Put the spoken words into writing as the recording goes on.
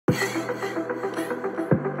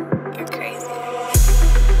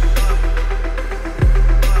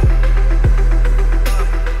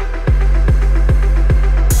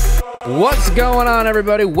What's going on,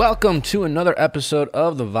 everybody? Welcome to another episode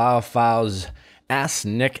of the Viall Files Ask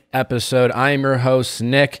Nick episode. I am your host,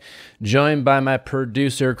 Nick, joined by my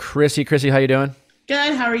producer, Chrissy. Chrissy, how you doing?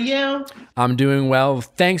 Good. How are you? I'm doing well.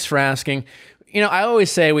 Thanks for asking. You know, I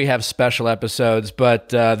always say we have special episodes, but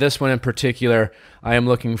this one in particular, I am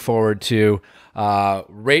looking forward to.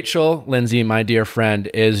 Rachel, Lindsay, my dear friend,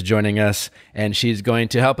 is joining us, and she's going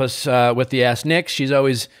to help us with the Ask Nick. She's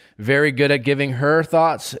always very good at giving her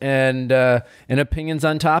thoughts and opinions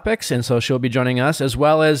on topics, and so she'll be joining us, as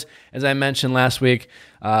well as I mentioned last week,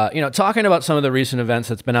 talking about some of the recent events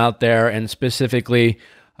that's been out there, and specifically,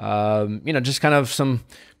 just kind of some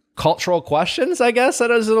cultural questions, I guess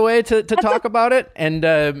that is the way to talk about it, and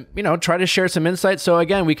try to share some insights. So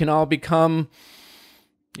again, we can all become,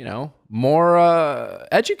 more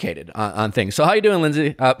educated on things. So how you doing,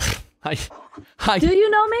 Lindsay? Hi. Do you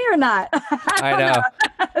know me or not? I know.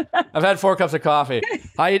 I've had 4 cups of coffee.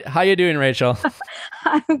 How you doing, Rachel?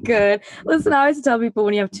 I'm good. Listen, I always tell people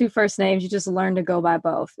when you have 2 first names, you just learn to go by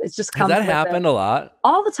both. It's just comes. Has that happened a lot?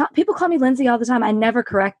 All the time. People call me Lindsay all the time. I never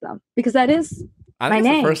correct them because that is I my think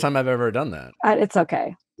name. It's the first time I've ever done that. It's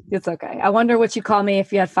okay. It's okay. I wonder what you call me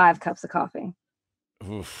if you had 5 cups of coffee.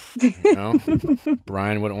 Oof,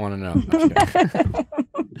 Brian wouldn't want to know.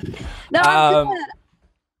 No, I'm good.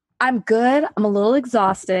 I'm good. I'm a little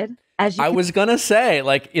exhausted. I was gonna say,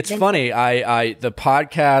 it's funny. I the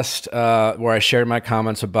podcast where I shared my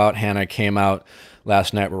comments about Hannah came out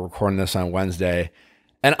last night. We're recording this on Wednesday,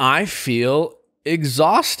 and I feel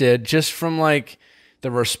exhausted just from the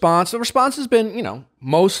response. The response has been,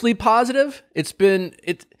 mostly positive.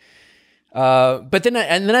 But then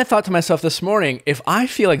I thought to myself this morning, if I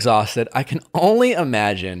feel exhausted, I can only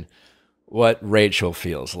imagine what Rachel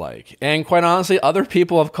feels like. And quite honestly, other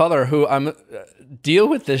people of color who deal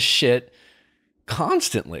with this shit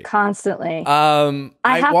constantly. I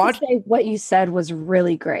have to say what you said was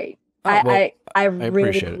really great. I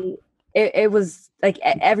really, it was like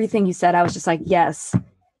everything you said. I was just like, yes,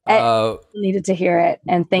 I needed to hear it.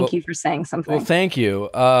 And thank you for saying something. Well, thank you.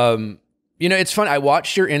 It's funny. I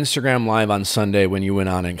watched your Instagram live on Sunday when you went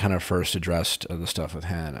on and kind of first addressed the stuff with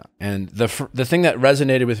Hannah. And the thing that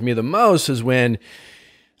resonated with me the most is when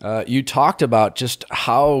you talked about just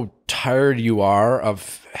how tired you are of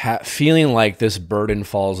feeling like this burden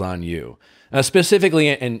falls on you, specifically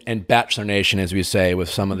in Bachelor Nation, as we say, with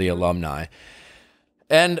some of the alumni.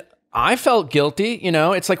 And I felt guilty,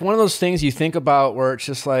 it's like one of those things you think about where it's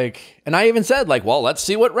just and I even said well, let's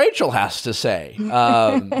see what Rachel has to say.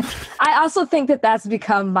 I also think that that's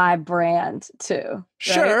become my brand too. Right?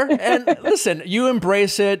 Sure. And listen, you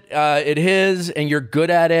embrace it. It is, and you're good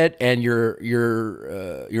at it, and you're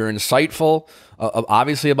insightful,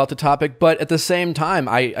 obviously about the topic, but at the same time,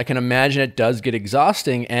 I can imagine it does get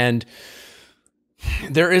exhausting. And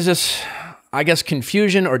there is this, I guess,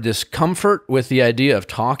 confusion or discomfort with the idea of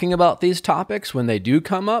talking about these topics when they do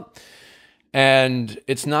come up. And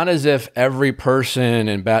it's not as if every person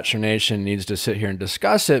in Bachelor Nation needs to sit here and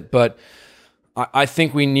discuss it, but I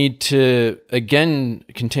think we need to, again,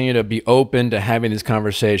 continue to be open to having these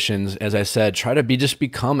conversations. As I said, try to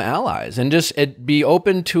become allies and just be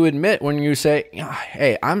open to admit when you say,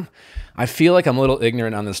 hey, I feel like I'm a little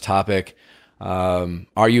ignorant on this topic.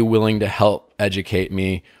 Are you willing to help educate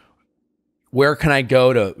me? Where can I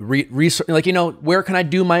go to research? Where can I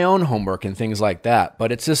do my own homework and things like that?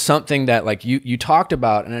 But it's just something that you talked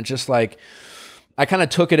about, and it's just I kind of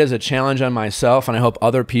took it as a challenge on myself, and I hope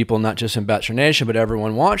other people, not just in Bachelor Nation, but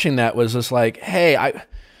everyone watching that, was just hey,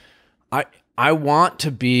 I want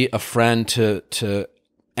to be a friend to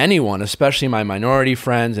anyone, especially my minority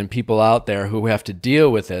friends and people out there who have to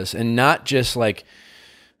deal with this, and not just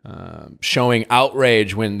showing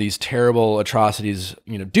outrage when these terrible atrocities,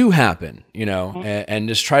 do happen, and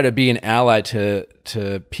just try to be an ally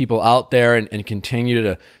to people out there and continue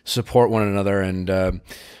to support one another. And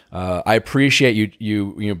I appreciate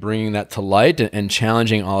you bringing that to light and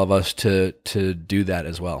challenging all of us to do that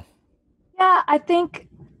as well. Yeah, thank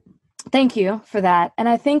you for that. And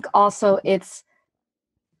I think also it's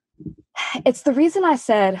the reason I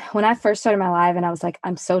said when I first started my live and I was like,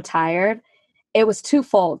 I'm so tired. It was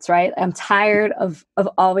twofold, right? I'm tired of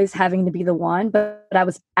always having to be the one, but I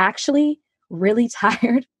was actually really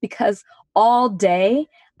tired because all day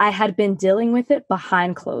I had been dealing with it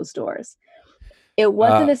behind closed doors. It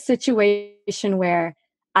wasn't a situation where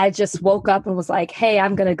I just woke up and was like, hey,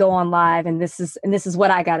 I'm going to go on live and this is what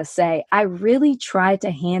I got to say. I really tried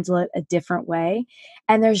to handle it a different way.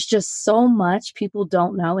 And there's just so much people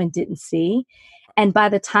don't know and didn't see. And by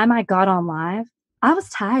the time I got on live, I was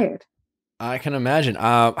tired. I can imagine.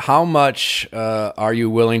 How much are you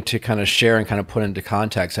willing to kind of share and kind of put into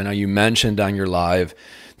context? I know you mentioned on your live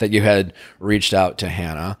that you had reached out to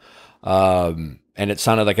Hannah, and it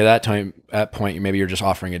sounded like at that point, maybe you're just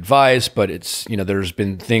offering advice, but it's, there's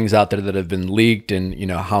been things out there that have been leaked,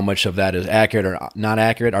 and how much of that is accurate or not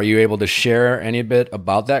accurate. Are you able to share any bit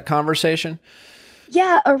about that conversation?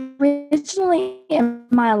 Yeah, originally in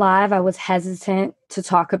my live, I was hesitant to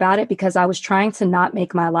talk about it because I was trying to not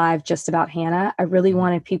make my live just about Hannah. I really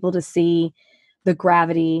wanted people to see the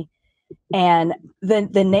gravity and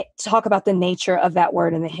talk about the nature of that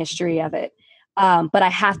word and the history of it. But I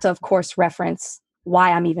have to, of course, reference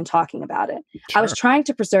why I'm even talking about it. Sure. I was trying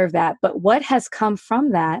to preserve that, but what has come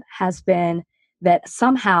from that has been that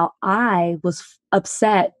somehow I was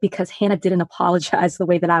upset because Hannah didn't apologize the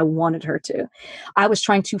way that I wanted her to. I was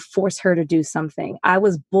trying to force her to do something. I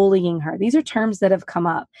was bullying her. These are terms that have come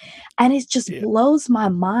up. And it just blows my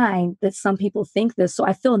mind that some people think this. So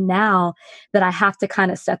I feel now that I have to kind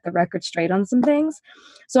of set the record straight on some things.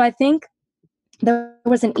 So I think there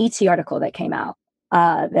was an ET article that came out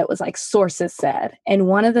that was like sources said. And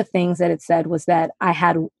one of the things that it said was that I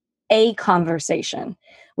had a conversation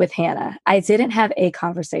with Hannah. I didn't have a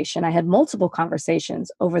conversation. I had multiple conversations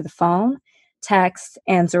over the phone, text,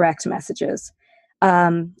 and direct messages.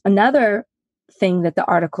 Another thing that the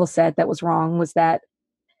article said that was wrong was that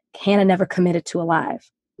Hannah never committed to a live.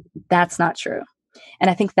 That's not true. And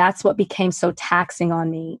I think that's what became so taxing on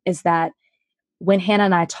me, is that when Hannah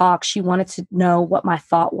and I talked, she wanted to know what my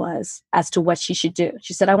thought was as to what she should do.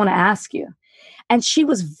 She said, I want to ask you. And she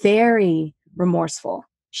was very remorseful.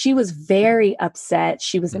 She was very upset.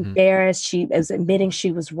 She was embarrassed. She was admitting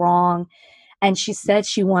she was wrong. And she said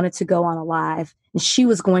she wanted to go on a live, and she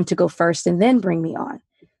was going to go first and then bring me on.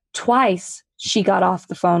 Twice, she got off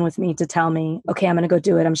the phone with me to tell me, okay, I'm going to go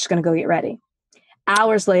do it. I'm just going to go get ready.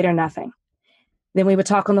 Hours later, nothing. Then we would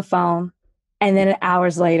talk on the phone. And then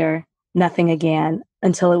hours later, nothing again,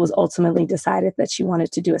 until it was ultimately decided that she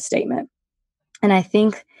wanted to do a statement. And I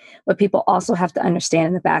think what people also have to understand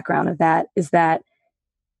in the background of that is that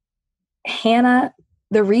Hannah,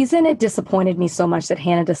 the reason it disappointed me so much that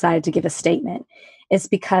Hannah decided to give a statement is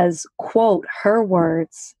because, quote, her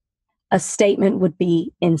words, a statement would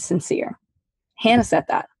be insincere. Hannah said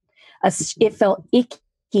that. It felt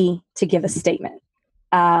icky to give a statement.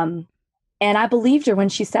 And I believed her when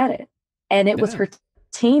she said it. And it was her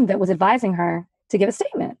team that was advising her to give a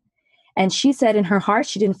statement. And she said in her heart,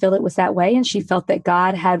 she didn't feel it was that way. And she felt that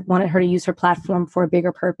God had wanted her to use her platform for a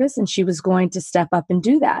bigger purpose. And she was going to step up and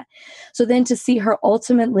do that. So then to see her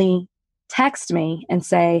ultimately text me and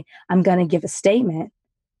say, I'm going to give a statement,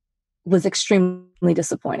 was extremely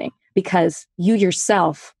disappointing, because you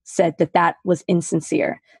yourself said that that was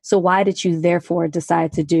insincere. So why did you therefore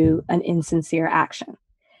decide to do an insincere action?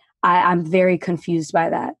 I'm very confused by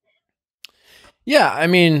that. Yeah. I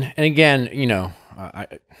mean, and again, I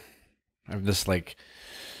have this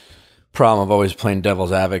problem of always playing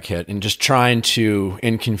devil's advocate and just trying to,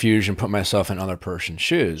 in confusion, put myself in other person's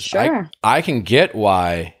shoes. Sure. I can get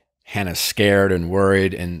why Hannah's scared and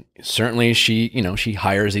worried. And certainly she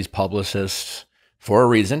hires these publicists for a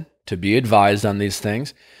reason, to be advised on these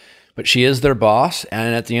things. But she is their boss.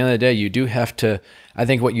 And at the end of the day, you do have to, I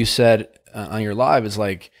think what you said on your live is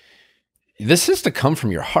this is to come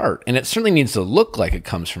from your heart, and it certainly needs to look like it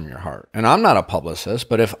comes from your heart. And I'm not a publicist,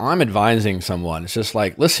 but if I'm advising someone, it's just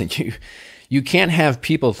listen, you can't have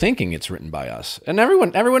people thinking it's written by us. And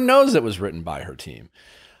everyone knows it was written by her team.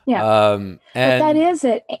 Yeah. But that is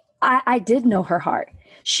it. I did know her heart.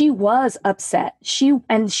 She was upset. She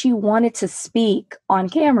wanted to speak on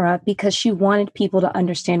camera because she wanted people to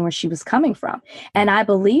understand where she was coming from. And I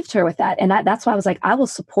believed her with that. And that's why I was like, I will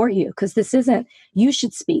support you, because this isn't, you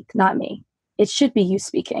should speak, not me. It should be you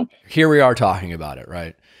speaking. Here we are talking about it,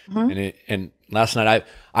 right? Mm-hmm. And last night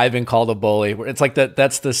I've been called a bully. It's like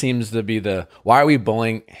that seems to be why are we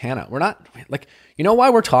bullying Hannah? We're not why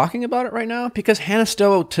we're talking about it right now? Because Hannah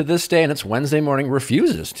still to this day, and it's Wednesday morning,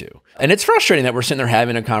 refuses to. And it's frustrating that we're sitting there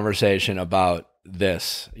having a conversation about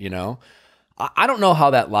this, I don't know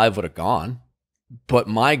how that live would have gone, but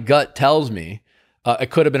my gut tells me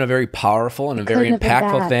it could have been a very powerful and a very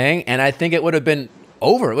impactful thing. And I think it would have been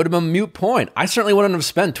over. It would have been a moot point. I certainly wouldn't have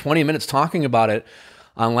spent 20 minutes talking about it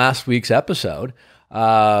on last week's episode.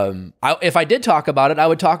 If I did talk about it, I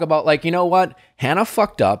would talk about what? Hannah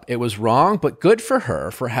fucked up. It was wrong, but good for her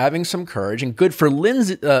for having some courage, and good for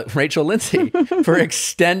Lindsay, Lindsay for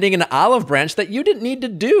extending an olive branch that you didn't need to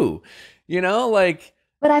do,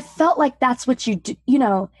 But I felt like that's what you do,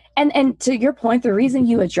 and to your point, the reason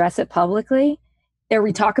you address it publicly or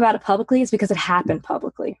we talk about it publicly is because it happened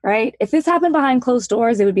publicly, right? If this happened behind closed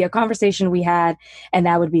doors, it would be a conversation we had and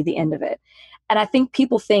that would be the end of it. And I think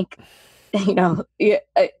people think,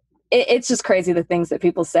 it's just crazy the things that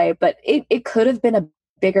people say, but it could have been a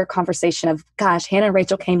bigger conversation of, gosh, Hannah and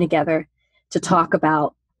Rachel came together to talk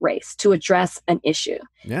about race, to address an issue.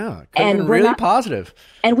 Yeah, and really positive.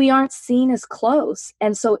 And we aren't seen as close.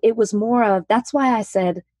 And so it was more of, that's why I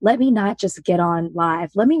said, let me not just get on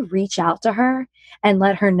live. Let me reach out to her and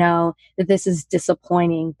let her know that this is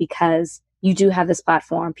disappointing because you do have this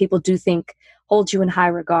platform. People do hold you in high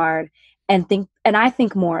regard and I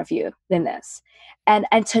think more of you than this.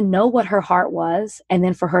 And to know what her heart was, and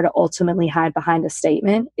then for her to ultimately hide behind a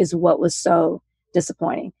statement is what was so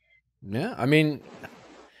disappointing. Yeah, I mean,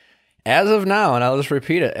 as of now, and I'll just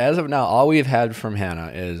repeat it, as of now, all we've had from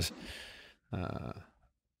Hannah is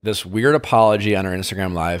this weird apology on her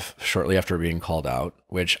Instagram Live shortly after being called out,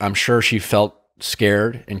 which I'm sure she felt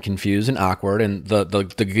scared and confused and awkward. And the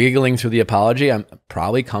giggling through the apology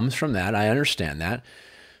probably comes from that. I understand that.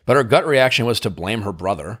 But her gut reaction was to blame her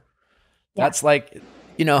brother. Yeah. That's like,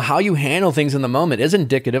 how you handle things in the moment is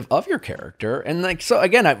indicative of your character. And like, so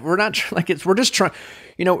again, we're not like we're just trying,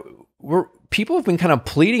 people have been kind of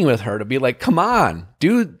pleading with her to be like, come on,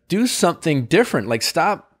 do something different. Like,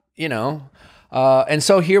 stop, and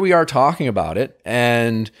so here we are talking about it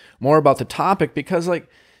and more about the topic because like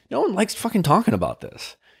no one likes fucking talking about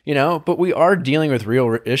this, but we are dealing with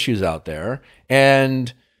real issues out there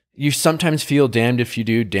and you sometimes feel damned if you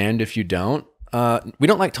do, damned if you don't. We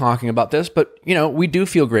don't like talking about this, but we do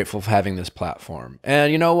feel grateful for having this platform.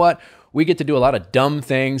 And you know what? We get to do a lot of dumb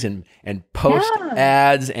things and post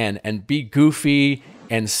ads and be goofy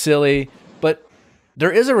and silly. But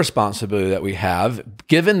there is a responsibility that we have,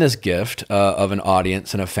 given this gift of an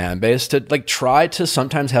audience and a fan base, to like try to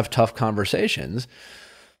sometimes have tough conversations.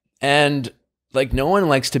 And like no one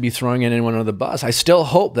likes to be throwing anyone under the bus. I still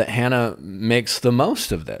hope that Hannah makes the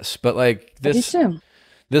most of this. But like this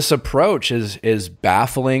approach is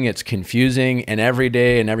baffling, it's confusing, and every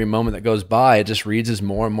day and every moment that goes by, it just reads as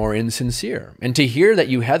more and more insincere. And to hear that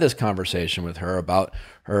you had this conversation with her about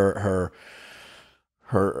her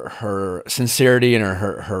sincerity and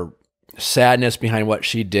her sadness behind what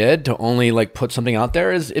she did, to only like put something out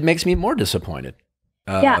there, it makes me more disappointed.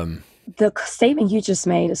 The statement you just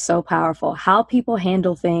made is so powerful. How people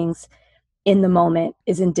handle things in the moment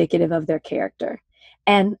is indicative of their character.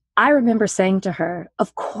 And I remember saying to her,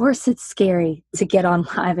 of course it's scary to get on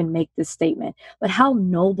live and make this statement, but how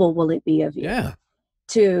noble will it be of you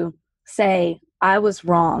to say, I was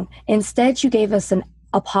wrong. Instead, you gave us an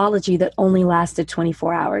apology that only lasted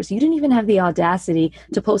 24 hours. You didn't even have the audacity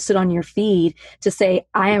to post it on your feed to say,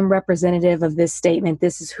 I am representative of this statement.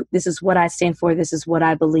 This is what I stand for. This is what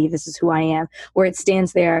I believe. This is who I am. Where it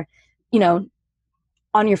stands there,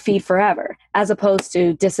 on your feed forever, as opposed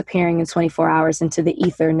to disappearing in 24 hours into the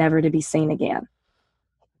ether, never to be seen again.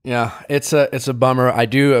 Yeah, it's a bummer. I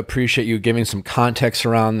do appreciate you giving some context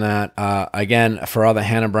around that. Again, for all the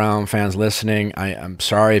Hannah Brown fans listening, I'm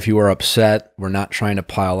sorry if you were upset. We're not trying to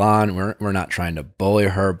pile on. We're not trying to bully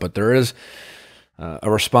her, but there is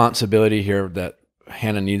a responsibility here that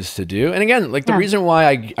Hannah needs to do. And again, like the reason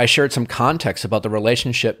why I shared some context about the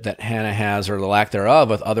relationship that Hannah has, or the lack thereof,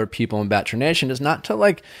 with other people in Bachelor Nation is not to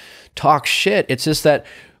like talk shit. It's just that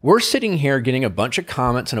we're sitting here getting a bunch of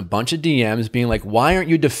comments and a bunch of DMs being like, why aren't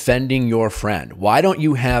you defending your friend? Why don't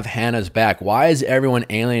you have Hannah's back? Why is everyone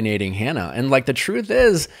alienating Hannah? And like the truth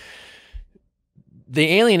is,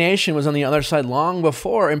 the alienation was on the other side long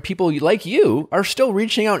before, and people like you are still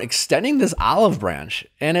reaching out, extending this olive branch.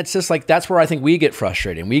 And it's just like, that's where I think we get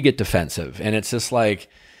frustrated and we get defensive. And it's just like,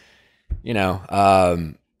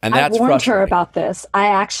 and that's I warned her about this. I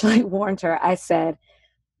actually warned her. I said,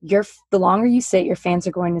 the longer you sit, your fans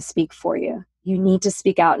are going to speak for you. You need to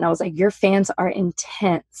speak out. And I was like, your fans are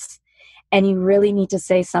intense and you really need to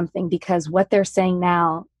say something, because what they're saying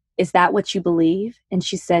now, is that what you believe? And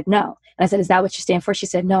she said, no. And I said, is that what you stand for? She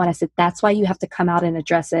said, no. And I said, that's why you have to come out and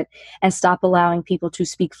address it and stop allowing people to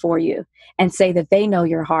speak for you and say that they know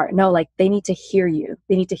your heart. No, like they need to hear you.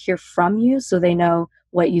 They need to hear from you so they know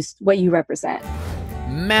what you represent.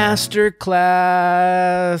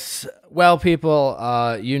 Masterclass. Well, people,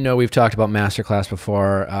 we've talked about Masterclass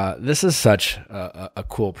before. This is such a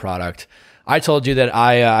cool product. I told you that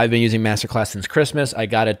I've been using Masterclass since Christmas. I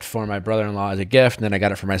got it for my brother-in-law as a gift, and then I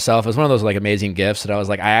got it for myself. It was one of those like amazing gifts that I was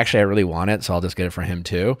like, I really want it, so I'll just get it for him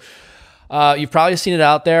too. You've probably seen it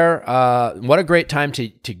out there. What a great time to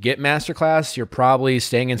get Masterclass. You're probably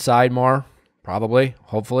staying inside more,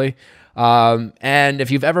 hopefully. And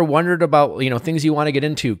if you've ever wondered about, things you want to get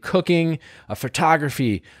into, cooking,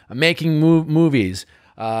 photography, making movies,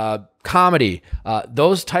 comedy,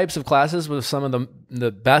 those types of classes with some of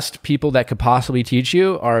the best people that could possibly teach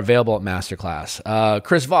you are available at Masterclass.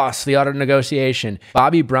 Chris Voss, the art of negotiation,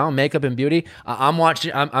 Bobby Brown, makeup and beauty. I'm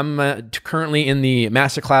currently in the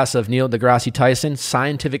Masterclass of Neil deGrasse Tyson,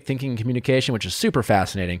 scientific thinking and communication, which is super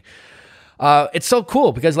fascinating. It's so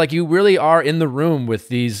cool because you really are in the room with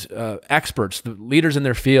these experts, the leaders in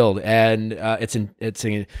their field, and it's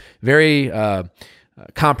a very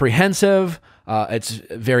comprehensive. It's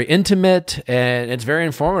very intimate and it's very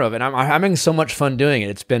informative, and I'm having so much fun doing it.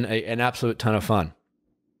 It's been an absolute ton of fun.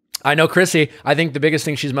 I know Chrissy, I think the biggest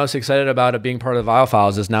thing she's most excited about of being part of the Viall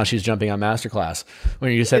Files is now she's jumping on Masterclass.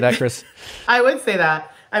 When you say that, Chris? I would say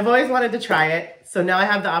that. I've always wanted to try it, so now I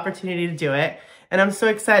have the opportunity to do it. And I'm so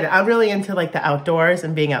excited. I'm really into the outdoors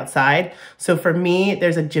and being outside. So for me,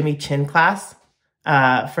 there's a Jimmy Chin class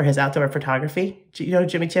for his outdoor photography. Do you know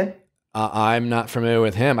Jimmy Chin? I'm not familiar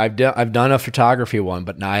with him. I've done a photography one,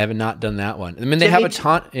 but no, I have not done that one. I mean, they have a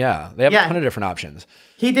ton. Yeah, they have a ton of different options.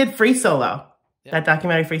 He did Free Solo. That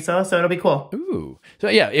documentary Free Solo, so it'll be cool. Ooh. So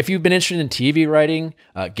yeah, if you've been interested in TV writing,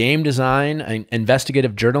 game design,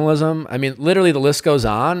 investigative journalism, I mean, literally the list goes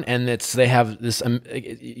on, and they have this,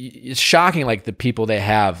 it's shocking the people they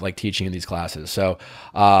have teaching in these classes. So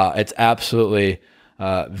it's absolutely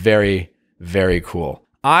very, very cool.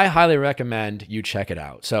 I highly recommend you check it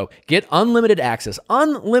out. So get unlimited access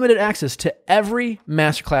to every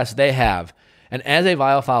masterclass they have. And as a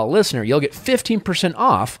Viall File listener, you'll get 15%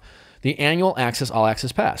 off the annual All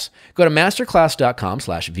Access Pass. Go to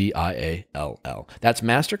masterclass.com/VIALL. That's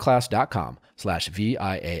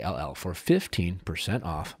masterclass.com/VIALL for 15%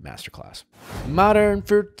 off Masterclass. Modern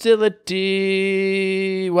fertility.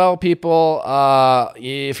 Well, people,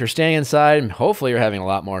 if you're staying inside, hopefully you're having a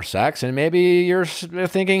lot more sex, and maybe you're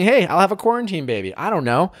thinking, hey, I'll have a quarantine baby. I don't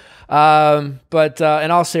know. But in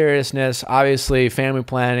all seriousness, obviously family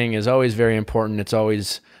planning is always very important. It's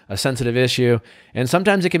always a sensitive issue, and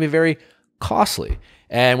sometimes it can be very costly.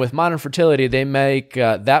 And with modern fertility, they make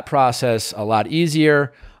that process a lot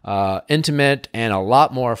easier, intimate, and a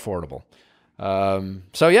lot more affordable.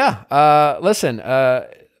 Listen,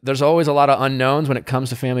 there's always a lot of unknowns when it comes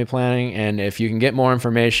to family planning, and if you can get more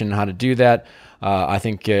information on how to do that, I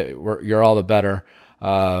think you're all the better.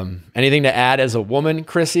 Anything to add as a woman,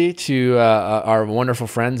 Chrissy, to our wonderful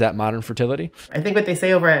friends at Modern Fertility? I think what they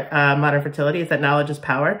say over at Modern Fertility is that knowledge is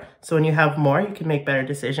power. So when you have more, you can make better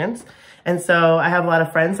decisions. And so I have a lot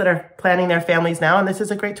of friends that are planning their families now, and this is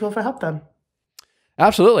a great tool for help them.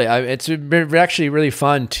 Absolutely. It's been actually really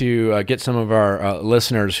fun to get some of our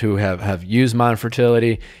listeners who have used Modern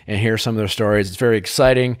Fertility and hear some of their stories. It's very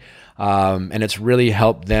exciting. And it's really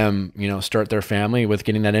helped them, start their family with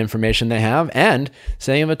getting that information they have and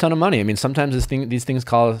saving them a ton of money. I mean, sometimes these things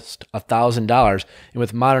cost $1,000. And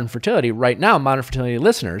with Modern Fertility, right now, Modern Fertility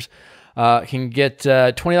listeners can get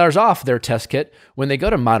 $20 off their test kit when they go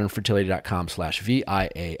to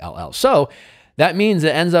modernfertility.com/VIALL. So that means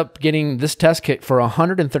it ends up getting this test kit for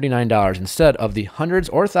 $139 instead of the hundreds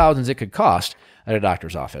or thousands it could cost at a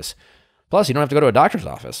doctor's office. Plus, you don't have to go to a doctor's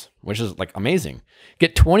office, which is amazing.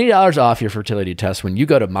 Get $20 off your fertility test when you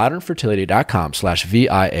go to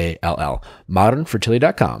modernfertility.com/VIALL.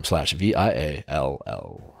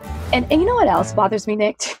 Modernfertility.com/VIALL. And you know what else bothers me,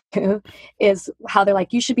 Nick, too, is how they're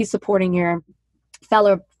you should be supporting your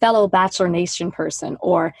fellow Bachelor Nation person,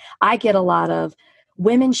 or I get a lot of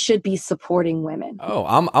women should be supporting women. Oh,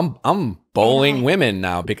 I'm bowling women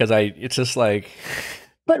now because it's just But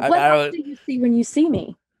what else do you see when you see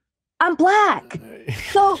me? I'm Black.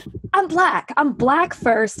 So I'm Black. I'm Black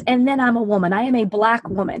first, and then I'm a woman. I am a Black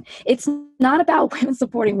woman. It's not about women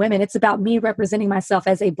supporting women. It's about me representing myself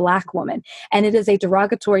as a Black woman. And it is a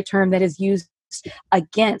derogatory term that is used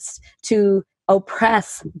against to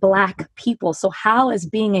oppress Black people. So how, as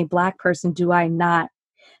being a Black person, do I not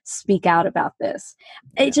speak out about this?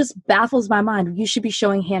 It just baffles my mind. You should be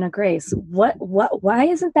showing Hannah Grace. Why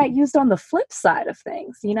isn't that used on the flip side of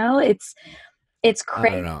things? It's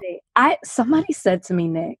crazy. Somebody said to me,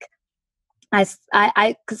 Nick, cause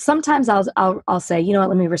sometimes I'll say, you know what,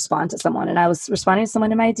 let me respond to someone. And I was responding to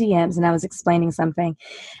someone in my DMs and I was explaining something.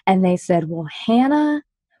 And they said, well, Hannah,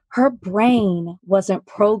 her brain wasn't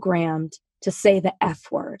programmed to say the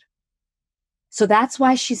F word. So that's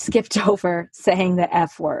why she skipped over saying the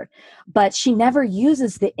F word, but she never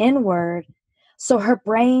uses the N word. So her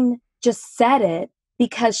brain just said it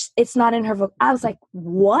because it's not in her voc. I was like,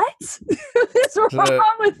 what is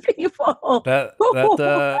wrong with people? That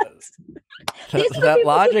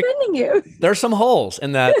logic. You. There's some holes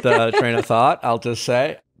in that train of thought, I'll just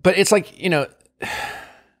say. but it's like,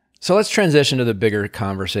 so let's transition to the bigger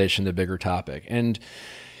conversation, the bigger topic. And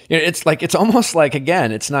it's like, it's almost like,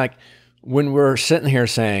 again, it's not when we're sitting here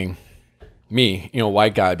saying, me,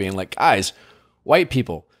 white guy being like, guys, white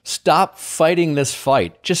people, stop fighting this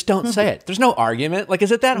fight. Just don't say it. There's no argument. Like,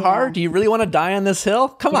 is it that hard? Do you really want to die on this hill?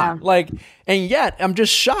 Come on. Like, and yet I'm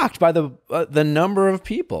just shocked by the number of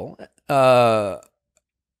people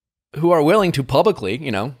who are willing to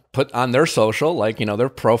publicly, put on their social, like, their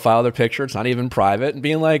profile, their picture, it's not even private, and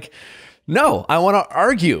being like, no, I want to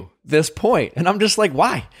argue this point. And I'm just like,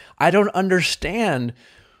 why? I don't understand.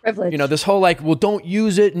 Privilege. This whole like, well, don't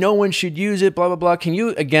use it. No one should use it, blah, blah, blah. Can you,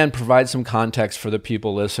 again, provide some context for the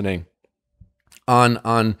people listening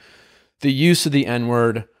on the use of the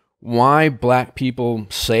N-word, why Black people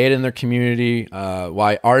say it in their community,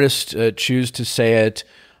 why artists choose to say it,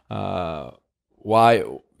 why,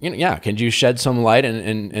 can you shed some light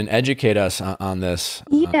and educate us on this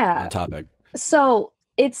topic? So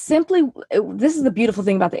it's simply, this is the beautiful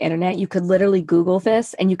thing about the internet. You could literally Google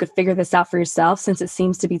this and you could figure this out for yourself, since it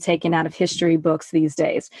seems to be taken out of history books these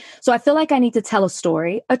days. So I feel like I need to tell a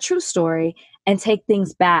story, a true story, and take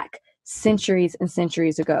things back centuries and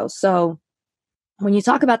centuries ago. So when you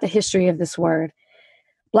talk about the history of this word,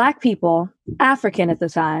 Black people, African at the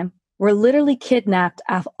time, were literally kidnapped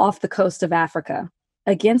off the coast of Africa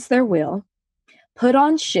against their will, put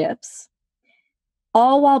on ships,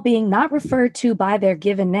 all while being not referred to by their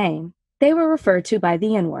given name. They were referred to by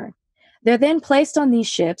the N-word. They're then placed on these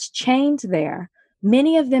ships, chained there,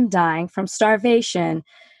 many of them dying from starvation,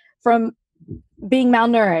 from being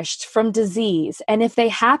malnourished, from disease. And if they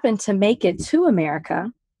happen to make it to America,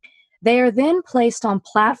 they are then placed on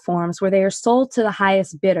platforms where they are sold to the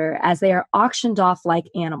highest bidder as they are auctioned off like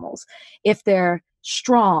animals. If they're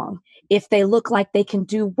strong, if they look like they can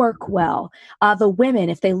do work well, the women,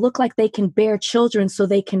 if they look like they can bear children so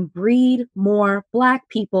they can breed more Black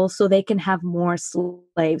people so they can have more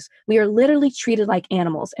slaves. We are literally treated like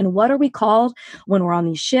animals. And what are we called when we're on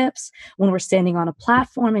these ships, when we're standing on a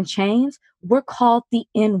platform in chains? We're called the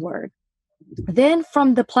N-word. Then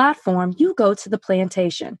from the platform, you go to the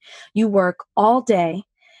plantation. You work all day,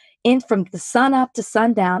 from the sun up to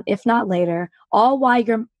sundown, if not later, all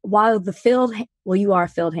while the field, well, you are a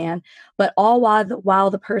field hand, but all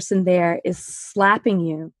while the person there is slapping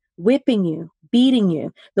you, whipping you, beating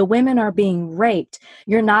you. The women are being raped.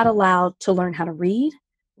 You're not allowed to learn how to read,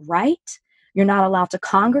 write. You're not allowed to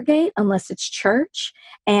congregate unless it's church,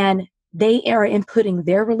 and they are inputting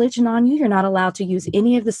their religion on you. You're not allowed to use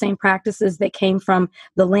any of the same practices that came from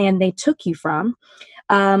the land they took you from.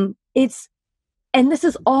 And this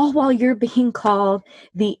is all while you're being called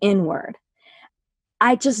the N-word.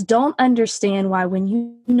 I just don't understand why, when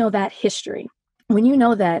you know that history, when you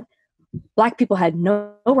know that Black people had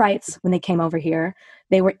no rights when they came over here,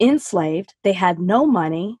 they were enslaved, they had no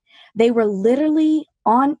money, they were literally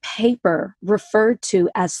on paper referred to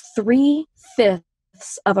as 3/5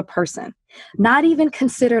 of a person, not even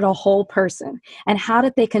considered a whole person. And how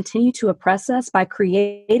did they continue to oppress us? By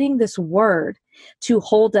creating this word to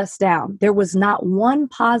hold us down. There was not one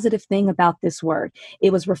positive thing about this word.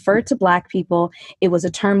 It was referred to Black people. It was a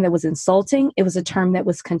term that was insulting. It was a term that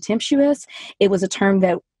was contemptuous. It was a term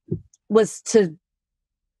that was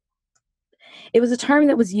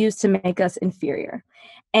used to make us inferior.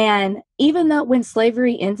 And even though when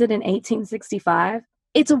slavery ended in 1865,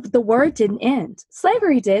 the word didn't end.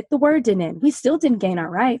 Slavery did. The word didn't end. We still didn't gain our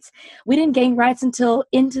rights. We didn't gain rights until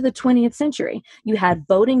into the 20th century. You had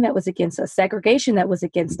voting that was against us, segregation that was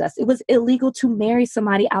against us. It was illegal to marry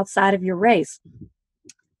somebody outside of your race.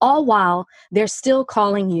 All while they're still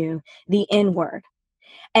calling you the N-word.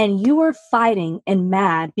 And you are fighting and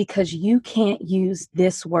mad because you can't use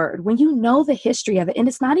this word. When you know the history of it, and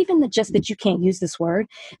it's not even just that you can't use this word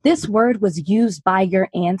was used by your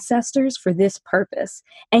ancestors for this purpose,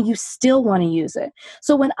 and you still want to use it.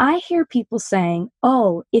 So when I hear people saying,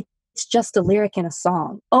 oh, it's just a lyric in a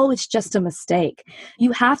song, oh, it's just a mistake,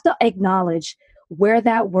 you have to acknowledge where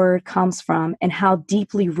that word comes from and how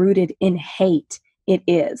deeply rooted in hate it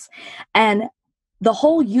is. And the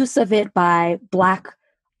whole use of it by Black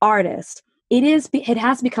artists, it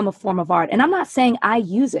has become a form of art. And I'm not saying I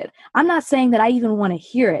use it. I'm not saying that I even want to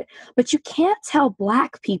hear it, but you can't tell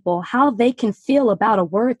Black people how they can feel about a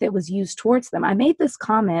word that was used towards them. I made this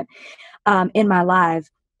comment in my live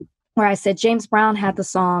where I said, James Brown had the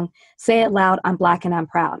song, Say It Loud, I'm Black and I'm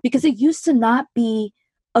Proud, because it used to not be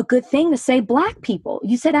a good thing to say Black people.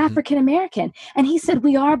 You said African American. And he said,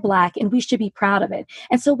 we are Black and we should be proud of it.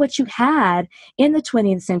 And so what you had in the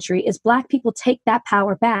 20th century is Black people take that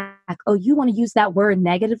power back. Oh, you want to use that word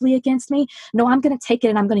negatively against me? No, I'm going to take it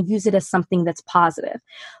and I'm going to use it as something that's positive.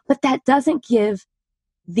 But that doesn't give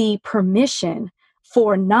the permission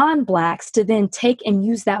for non-Blacks to then take and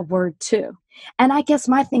use that word too. And I guess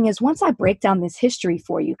my thing is, once I break down this history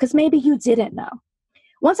for you, because maybe you didn't know,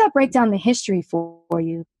 once I break down the history for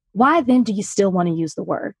you, why then do you still want to use the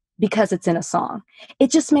word? Because it's in a song.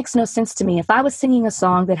 It just makes no sense to me. If I was singing a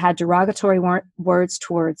song that had derogatory words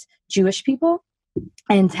towards Jewish people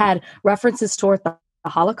and had references toward the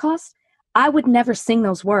Holocaust, I would never sing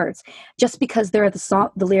those words just because they're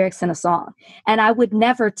the lyrics in a song. And I would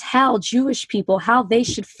never tell Jewish people how they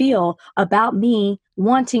should feel about me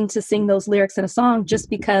wanting to sing those lyrics in a song just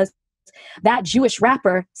because that Jewish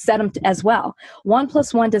rapper said them as well. 1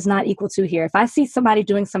 + 1 does not equal 2 here. If I see somebody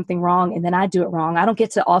doing something wrong and then I do it wrong, I don't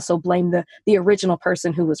get to also blame the original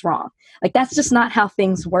person who was wrong. Like, that's just not how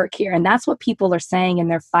things work here. And that's what people are saying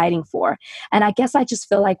and they're fighting for. And I guess I just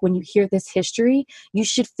feel like when you hear this history, you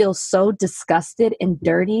should feel so disgusted and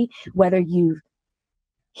dirty, whether you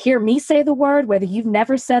hear me say the word, whether you've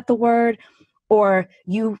never said the word, or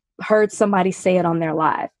you heard somebody say it on their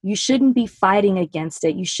live. You shouldn't be fighting against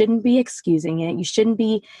it. You shouldn't be excusing it. You shouldn't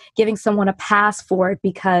be giving someone a pass for it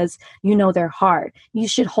because you know their heart. You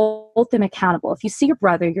should hold them accountable. If you see your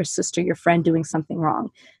brother, your sister, your friend doing something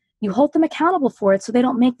wrong, you hold them accountable for it so they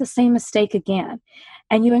don't make the same mistake again.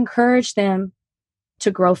 And you encourage them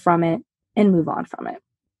to grow from it and move on from it.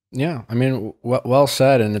 Yeah, I mean, well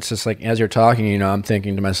said. And it's just like, as you're talking, you know, I'm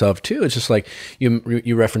thinking to myself too. It's just like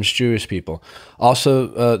you reference Jewish people,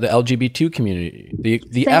 also the LGBT community,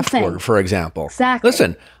 the F word, for example. Exactly.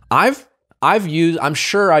 Listen, I'm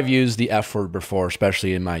sure I've used the F word before,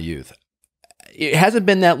 especially in my youth. It hasn't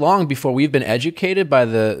been that long before we've been educated by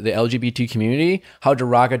the LGBT community how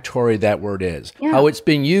derogatory that word is, how it's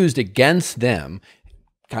been used against them,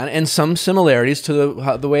 kind of, and some similarities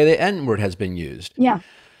to the way the N word has been used. Yeah.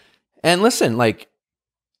 And listen, like,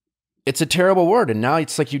 it's a terrible word. And now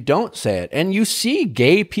it's like you don't say it. And you see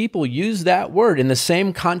gay people use that word in the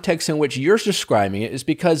same context in which you're describing it, is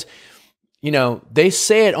because, you know, they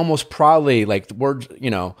say it almost proudly, like the words, you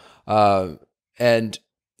know, and,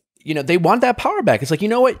 you know, they want that power back. It's like, you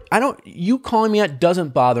know what? You calling me out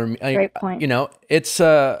doesn't bother me. Great point. You know, it's,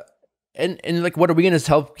 and like, what are we going to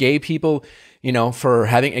tell gay people, you know, for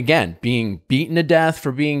having, again, being beaten to death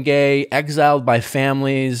for being gay, exiled by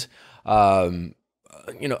families, you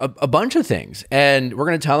know, a bunch of things. And we're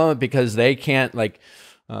going to tell them because they can't, like,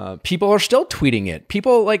 people are still tweeting it.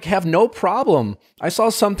 People, like, have no problem. I saw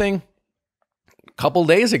something a couple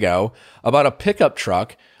days ago about a pickup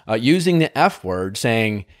truck using the F word,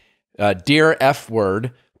 saying, "Dear F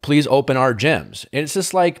word, please open our gyms." And it's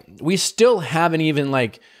just like, we still haven't even,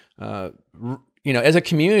 like, you know, as a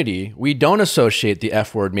community, we don't associate the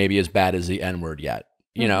F word maybe as bad as the N word yet,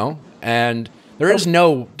 you know? And there's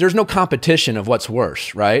no competition of what's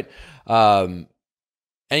worse, right? And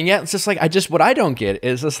yet it's just like, what I don't get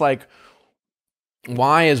is just like,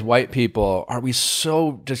 why as white people are we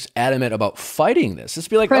so just adamant about fighting this? Just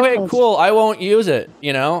be like, okay, cool, I won't use it,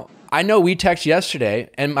 you know? I know we texted yesterday,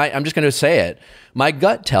 and I'm just going to say it. My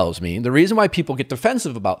gut tells me the reason why people get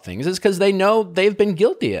defensive about things is because they know they've been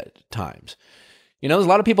guilty at times. You know, there's a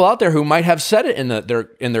lot of people out there who might have said it in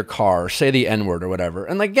their car, say the N-word or whatever.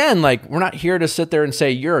 And again, like, we're not here to sit there and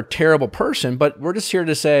say you're a terrible person, but we're just here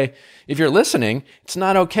to say, if you're listening, it's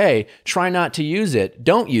not okay. Try not to use it.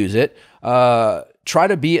 Don't use it. Try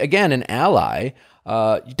to be, again, an ally.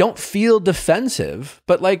 Don't feel defensive,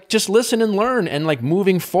 but, like, just listen and learn, and, like,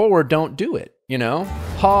 moving forward, don't do it, you know?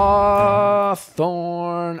 Hawthorne.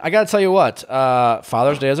 I gotta tell you what,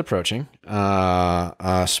 Father's Day is approaching.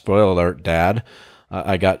 Spoiler alert, Dad.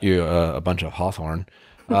 I got you a bunch of Hawthorne.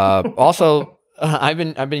 Also, I've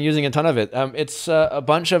been using a ton of it. It's a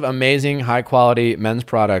bunch of amazing, high quality men's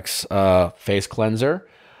products: face cleanser,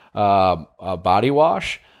 body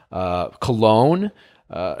wash, cologne.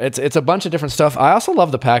 It's a bunch of different stuff. I also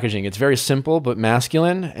love the packaging. It's very simple but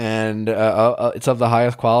masculine, and it's of the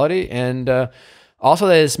highest quality. And also,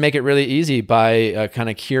 they just make it really easy by kind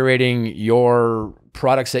of curating your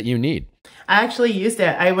products that you need. I actually used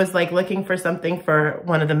it. I was like looking for something for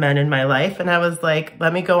one of the men in my life, and I was like,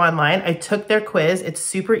 let me go online. I took their quiz. It's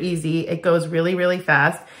super easy. It goes really, really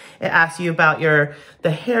fast. It asks you about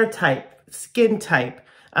the hair type, skin type,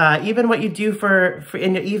 even what you do for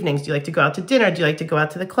in the evenings. Do you like to go out to dinner? Do you like to go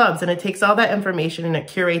out to the clubs? And it takes all that information and it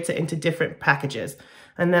curates it into different packages.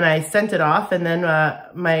 And then I sent it off, and then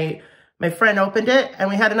my friend opened it, and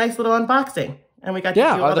we had a nice little unboxing. And we got to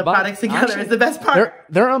do all the products together. Actually, is the best part.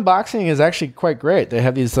 Their unboxing is actually quite great. They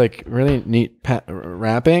have these like really neat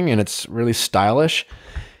wrapping, and it's really stylish.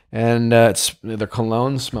 And their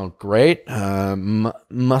colognes smell great,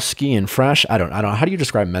 musky and fresh. I don't know. How do you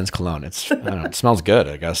describe men's cologne? I don't know. It smells good,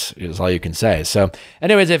 I guess, is all you can say. So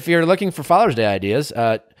anyways, if you're looking for Father's Day ideas,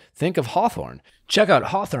 think of Hawthorne. Check out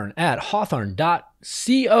Hawthorne at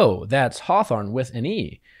hawthorne.co. That's Hawthorne with an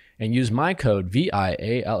E. And use my code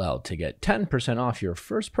VIALL to get 10% off your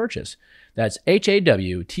first purchase. That's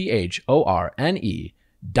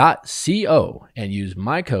HAWTHORNE.co and use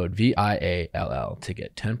my code VIALL to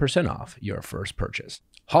get 10% off your first purchase.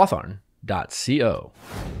 Hawthorne.co.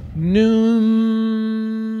 Noom.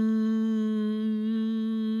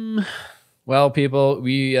 Well, people,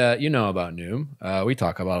 you know about Noom. We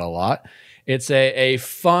talk about it a lot. It's a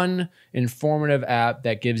fun, informative app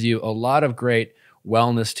that gives you a lot of great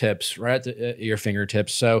wellness tips right at your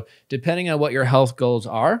fingertips. So depending on what your health goals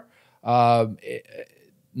are,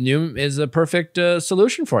 Noom is a perfect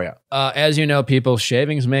solution for you. As you know, people,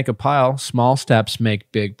 shavings make a pile. Small steps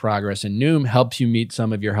make big progress. And Noom helps you meet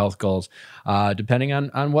some of your health goals depending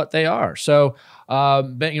on what they are. So,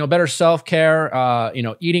 better self-care,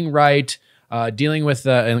 eating right, dealing with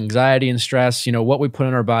anxiety and stress, what we put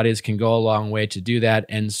in our bodies can go a long way to do that.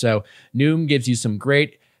 And so Noom gives you some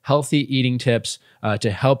great healthy eating tips to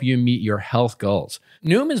help you meet your health goals.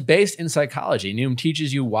 Noom is based in psychology. Noom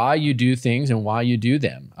teaches you why you do things and why you do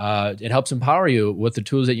them. It helps empower you with the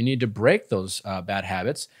tools that you need to break those bad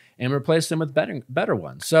habits and replace them with better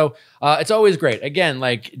ones. So it's always great. Again,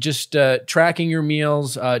 like just tracking your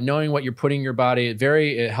meals, knowing what you're putting in your body,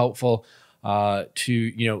 very helpful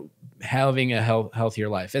to, having a healthier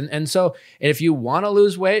life. And so if you want to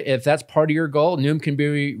lose weight, if that's part of your goal, Noom can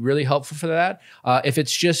be really helpful for that. If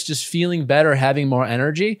it's just feeling better, having more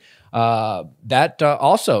energy, that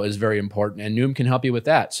also is very important, and Noom can help you with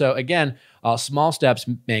that. So again, small steps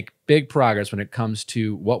make big progress when it comes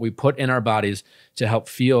to what we put in our bodies to help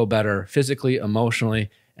feel better physically, emotionally,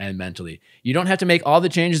 and mentally. You don't have to make all the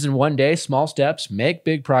changes in one day. Small steps make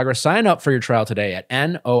big progress. Sign up for your trial today at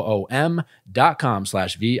noom.com/VIALL.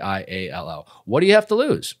 What do you have to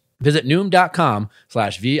lose? Visit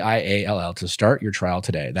noom.com/VIALL to start your trial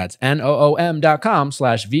today. That's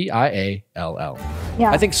noom.com/VIALL.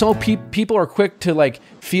 Yeah. I think so people are quick to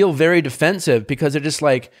feel very defensive because they're just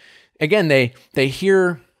again, they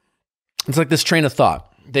hear, it's like this train of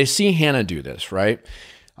thought. They see Hannah do this, right?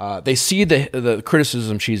 They see the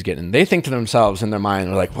criticism she's getting. They think to themselves in their mind,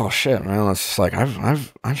 they're like, "Well, shit, man. It's like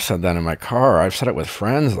I've said that in my car. I've said it with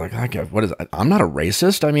friends. What is? I'm not a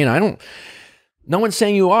racist. I mean, I don't. No one's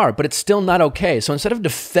saying you are, but it's still not okay. So instead of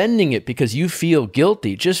defending it because you feel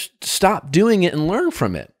guilty, just stop doing it and learn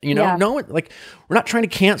from it. Yeah. We're not trying to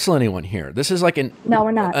cancel anyone here. This is no,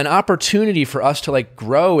 we're not. An opportunity for us to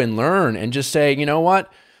grow and learn and just say, you know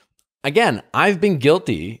what? Again, I've been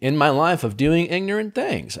guilty in my life of doing ignorant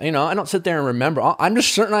things. I don't sit there and remember. I'm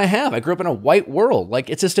just certain I have. I grew up in a white world.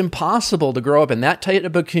 It's just impossible to grow up in that tight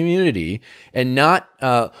of a community and not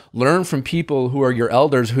learn from people who are your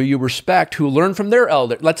elders, who you respect, who learn from their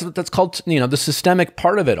elders. That's called, the systemic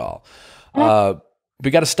part of it all. We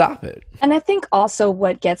got to stop it. And I think also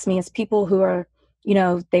what gets me is people who are,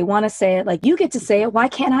 they want to say it you get to say it. Why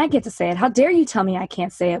can't I get to say it? How dare you tell me I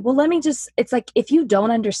can't say it? Well, it's like, if you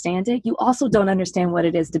don't understand it, you also don't understand what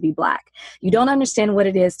it is to be Black. You don't understand what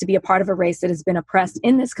it is to be a part of a race that has been oppressed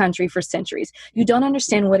in this country for centuries. You don't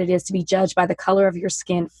understand what it is to be judged by the color of your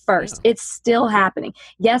skin first. Yeah. It's still happening.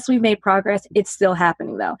 Yes, we've made progress. It's still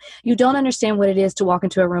happening though. You don't understand what it is to walk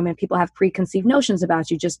into a room and people have preconceived notions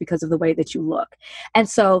about you just because of the way that you look. And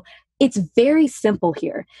so it's very simple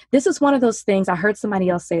here. This is one of those things, I heard somebody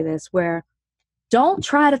else say this, where don't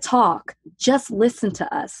try to talk, just listen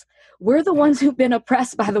to us. We're the ones who've been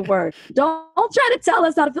oppressed by the word. Don't try to tell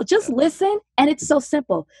us how to feel. Just listen, and it's so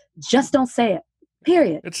simple. Just don't say it,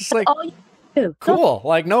 period. It's just That's all you do. Cool,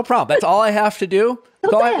 no problem. That's all I have to do?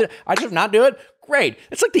 I just not do it? Great.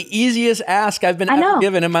 It's the easiest ask I've been ever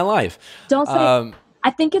given in my life. Don't say it. I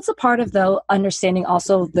think it's a part of, though, understanding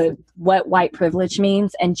also what white privilege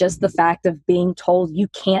means and just the fact of being told you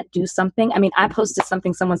can't do something. I mean, I posted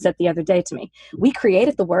something someone said the other day to me. We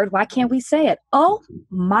created the word. Why can't we say it? Oh,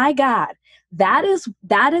 my God. That is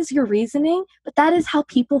your reasoning, but that is how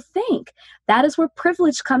people think. That is where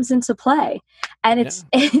privilege comes into play. And it's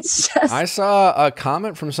just... I saw a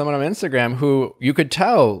comment from someone on Instagram who you could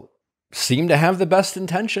tell seemed to have the best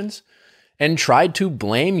intentions and tried to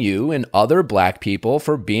blame you and other Black people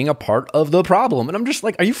for being a part of the problem. And I'm just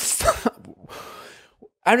like, are you...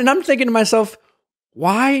 And I'm thinking to myself,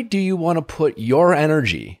 why do you want to put your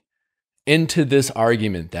energy into this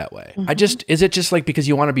argument that way. Mm-hmm. Is it just like because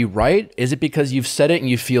you want to be right? Is it because you've said it and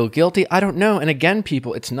you feel guilty? I don't know. And again,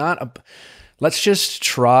 people, let's just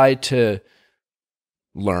try to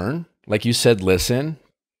learn. Like you said, listen,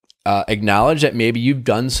 acknowledge that maybe you've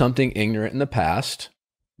done something ignorant in the past.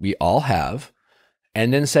 We all have.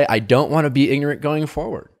 And then say, I don't want to be ignorant going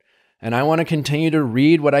forward. And I want to continue to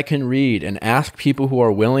read what I can read and ask people who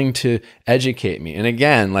are willing to educate me. And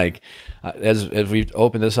again, like as we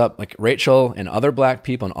open this up, like Rachel and other Black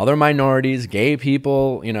people and other minorities, gay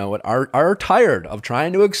people, are tired of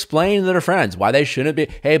trying to explain to their friends why they shouldn't be.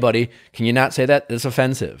 Hey, buddy, can you not say that? It's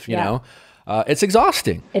offensive. You know, it's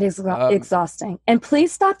exhausting. It is exhausting. And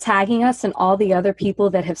please stop tagging us and all the other people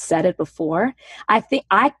that have said it before. I think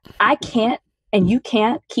I can't. And you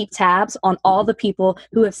can't keep tabs on all the people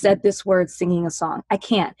who have said this word singing a song. I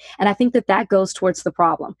can't. And I think that goes towards the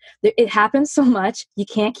problem. It happens so much. You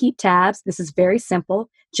can't keep tabs. This is very simple.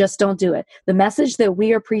 Just don't do it. The message that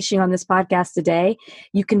we are preaching on this podcast today,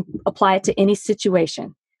 you can apply it to any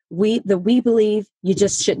situation. We believe you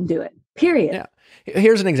just shouldn't do it. Period. Yeah.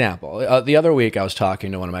 Here's an example. The other week I was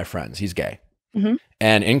talking to one of my friends. He's gay. Mm-hmm.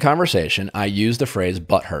 And in conversation, I used the phrase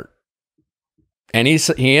butt hurt. And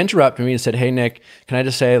he interrupted me and said, hey, Nick, can I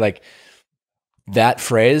just say, like, that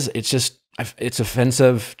phrase, it's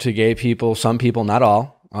offensive to gay people, some people, not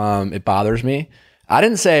all. It bothers me. I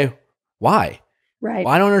didn't say, why? Right.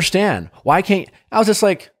 Well, I don't understand. Why can't I was just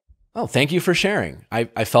like, oh, thank you for sharing.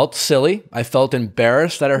 I felt silly. I felt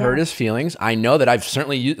embarrassed that I hurt his feelings. I know that I've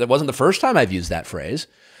certainly used, that wasn't the first time I've used that phrase.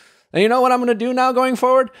 And you know what I'm going to do now going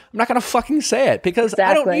forward? I'm not going to fucking say it because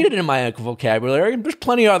I don't need it in my vocabulary. There's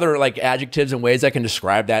plenty of other like adjectives and ways I can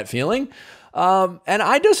describe that feeling. And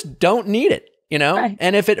I just don't need it, Right.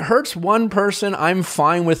 And if it hurts one person, I'm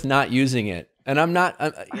fine with not using it. And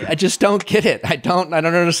I just don't get it. I don't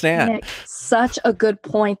understand. Nick, such a good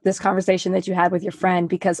point, this conversation that you had with your friend,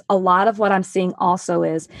 because a lot of what I'm seeing also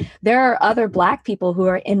is there are other Black people who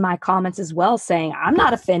are in my comments as well saying, I'm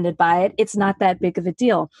not offended by it. It's not that big of a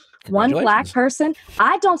deal. One Black person,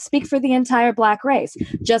 I don't speak for the entire Black race,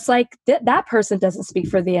 just like that person doesn't speak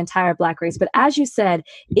for the entire Black race. But as you said,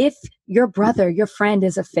 if your brother, your friend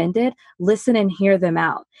is offended, listen and hear them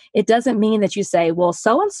out. It doesn't mean that you say, well,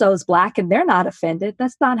 so-and-so is Black and they're not offended.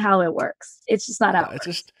 That's not how it works. It's just not how it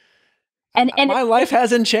works. And my life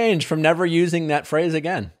hasn't changed from never using that phrase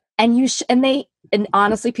again. And and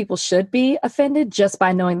honestly, people should be offended just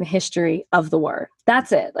by knowing the history of the word.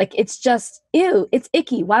 That's it. Like, it's just, ew, it's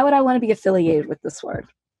icky. Why would I want to be affiliated with this word?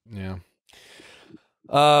 Yeah.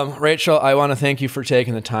 Rachel, I want to thank you for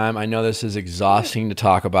taking the time. I know this is exhausting to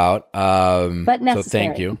talk about. But necessary. So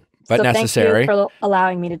thank you. But necessary. Thank you for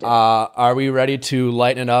allowing me to do it. Are we ready to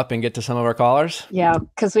lighten it up and get to some of our callers? Yeah,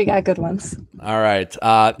 because we got good ones. All right.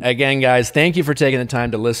 Again, guys, thank you for taking the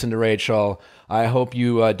time to listen to Rachel. I hope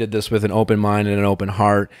you did this with an open mind and an open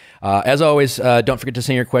heart. As always, don't forget to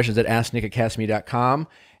send your questions at asknick@castme.com.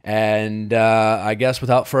 And I guess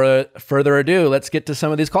without further ado, let's get to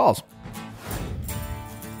some of these calls.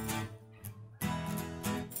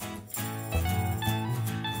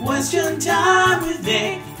 Question time with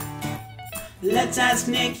Nick. Let's ask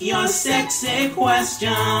Nick your sexy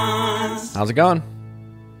questions. How's it going?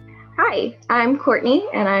 Hi, I'm Courtney,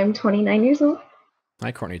 and I'm 29 years old.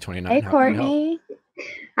 Hi, Courtney, 29. Hey, Courtney.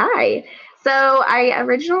 Hi. So I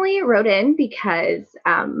originally wrote in because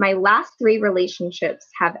my last 3 relationships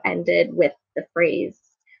have ended with the phrase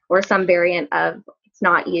or some variant of "it's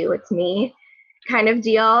not you, it's me" kind of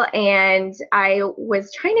deal. And I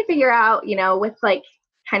was trying to figure out, with like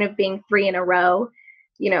kind of being 3 in a row,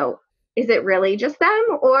 is it really just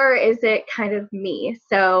them or is it kind of me?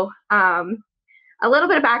 So a little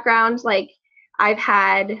bit of background, like I've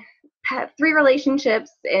had 3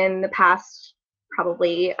 relationships in the past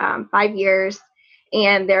probably 5 years,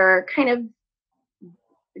 and they're kind of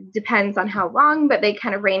depends on how long, but they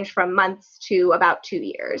kind of range from months to about 2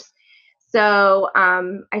 years. So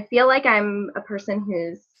I feel like I'm a person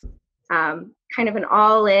who's kind of an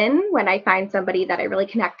all-in when I find somebody that I really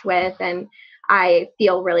connect with and I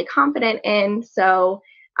feel really confident in. So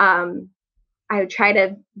I try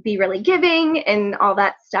to be really giving and all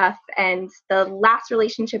that stuff. And the last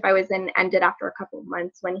relationship I was in ended after a couple of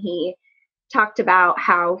months when he talked about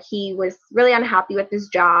how he was really unhappy with his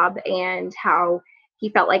job and how he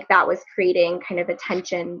felt like that was creating kind of a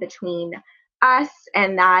tension between us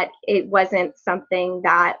and that it wasn't something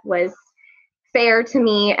that was fair to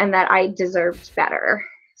me and that I deserved better.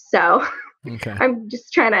 So okay. I'm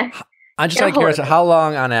just trying to... I'm just like curious, how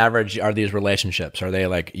long on average are these relationships? Are they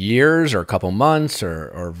like years or a couple months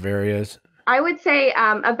or various? I would say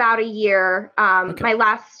about a year. My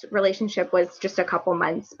last relationship was just a couple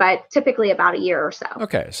months, but typically about a year or so.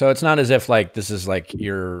 Okay. So it's not as if like this is like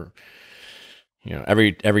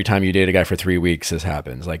every time you date a guy for 3 weeks, this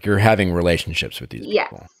happens. Like you're having relationships with these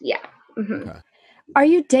people. Yeah. Mm-hmm. Okay. Are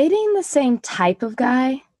you dating the same type of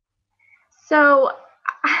guy? So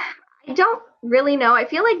I don't really know. I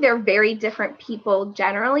feel like they're very different people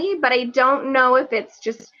generally, but I don't know if it's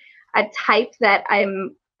just a type that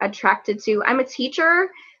I'm attracted to. I'm a teacher,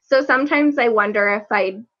 so sometimes I wonder if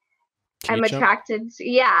I'm attracted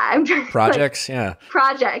to, I'm projects,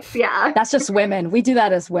 projects, That's just women. We do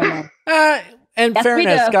that as women. And Yes,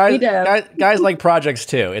 fairness, we do. guys like projects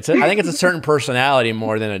too. I think it's a certain personality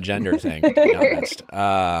more than a gender thing, to be honest.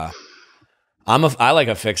 I like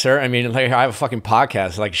a fixer. I mean, like I have a fucking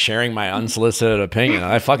podcast, like sharing my unsolicited opinion.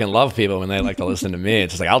 I fucking love people when they like to listen to me.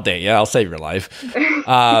 It's just like, I'll date you. I'll save your life.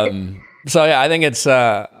 So yeah, I think it's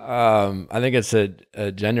a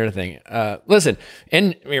gender thing. Listen,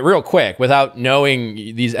 real quick, without knowing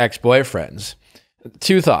these ex-boyfriends,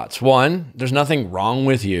 2 thoughts. 1, there's nothing wrong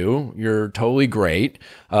with you. You're totally great.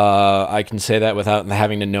 I can say that without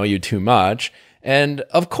having to know you too much. And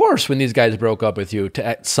of course, when these guys broke up with you,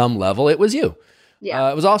 at some level, it was you.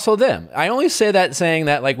 Yeah. It was also them. I only say that saying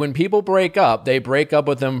that like when people break up, they break up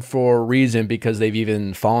with them for a reason because they've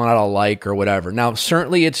even fallen out of like or whatever. Now,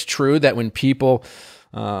 certainly it's true that when people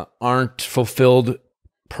aren't fulfilled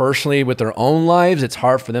personally with their own lives, it's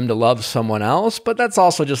hard for them to love someone else, but that's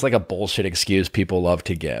also just like a bullshit excuse people love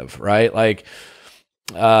to give, right? Like,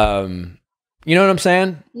 you know what I'm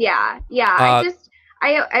saying? Yeah. I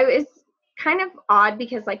was kind of odd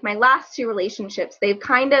because like my last 2 relationships, they've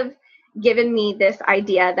kind of given me this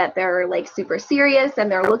idea that they're like super serious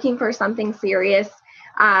and they're looking for something serious.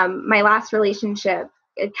 My last relationship,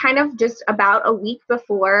 it kind of just about a week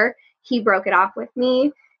before he broke it off with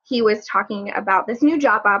me, he was talking about this new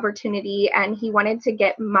job opportunity and he wanted to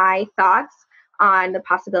get my thoughts on the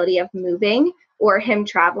possibility of moving or him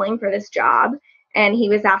traveling for this job. And he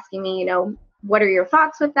was asking me, what are your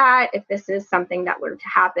thoughts with that? If this is something that were to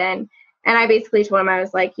happen. And I basically told him, I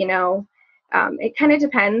was like, it kind of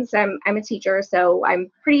depends. I'm a teacher, so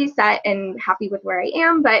I'm pretty set and happy with where I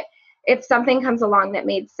am. But if something comes along that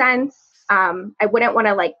made sense, I wouldn't want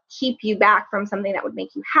to like keep you back from something that would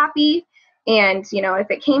make you happy. And,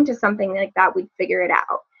 if it came to something like that, we'd figure it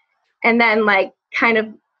out. And then like kind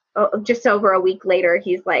of just over a week later,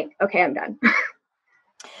 he's like, okay, I'm done.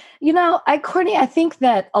 Courtney, I think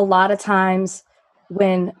that a lot of times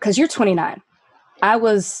because you're 29, I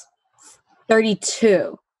was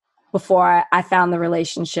 32 before I found the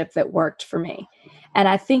relationship that worked for me. And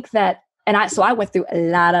I think that, so I went through a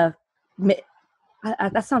lot of,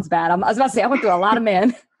 that sounds bad. I was about to say, I went through a lot of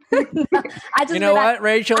men. What,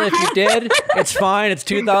 Rachel, if you did, it's fine. It's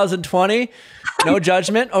 2020. No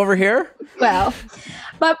judgment over here. Well,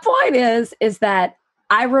 my point is that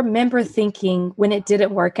I remember thinking when it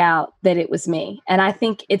didn't work out that it was me. And I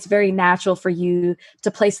think it's very natural for you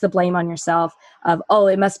to place the blame on yourself of,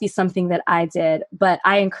 it must be something that I did. But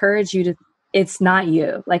I encourage you it's not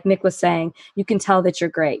you. Like Nick was saying, you can tell that you're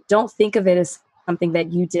great. Don't think of it as something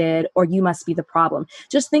that you did or you must be the problem.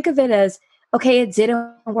 Just think of it as, okay, it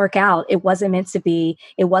didn't work out. It wasn't meant to be.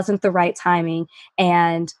 It wasn't the right timing.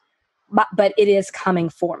 But it is coming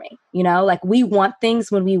for me, like we want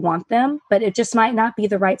things when we want them, but it just might not be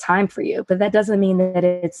the right time for you. But that doesn't mean that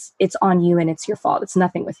it's on you and it's your fault. It's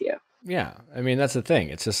nothing with you. Yeah. I mean, that's the thing.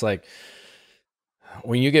 It's just like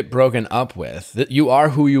when you get broken up with, you are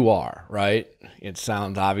who you are, right? It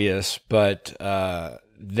sounds obvious, but when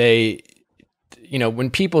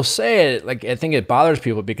people say it, like I think it bothers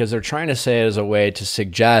people because they're trying to say it as a way to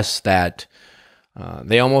suggest that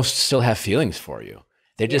they almost still have feelings for you.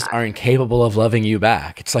 They just are incapable of loving you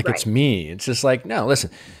back. It's like, It's me. It's just like, no,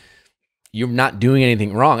 listen, you're not doing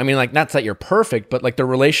anything wrong. I mean, like, not that you're perfect, but like the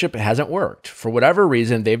relationship hasn't worked. For whatever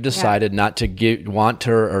reason, they've decided not to be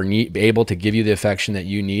able to give you the affection that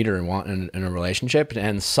you need or want in a relationship.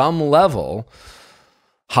 And some level,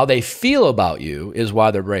 how they feel about you is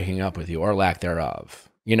why they're breaking up with you or lack thereof.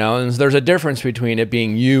 And there's a difference between it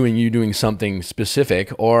being you and you doing something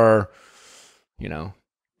specific or,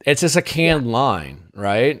 it's just a canned line,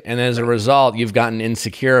 right? And as a result, you've gotten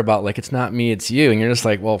insecure about like, it's not me, it's you. And you're just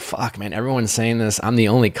like, well, fuck, man, everyone's saying this. I'm the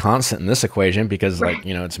only constant in this equation because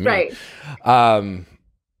it's me. Right.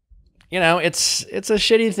 It's a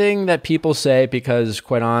shitty thing that people say because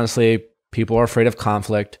quite honestly, people are afraid of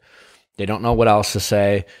conflict. They don't know what else to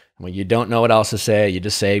say. When you don't know what else to say, you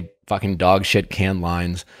just say fucking dog shit canned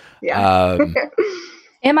lines. Yeah.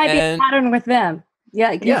 It might be a pattern with them.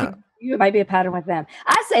 Yeah. You might be a pattern with them.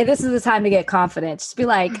 I say this is the time to get confident. Just be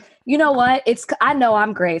like, you know what? I know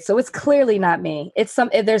I'm great, so it's clearly not me.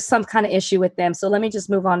 There's some kind of issue with them. So let me just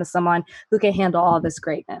move on to someone who can handle all this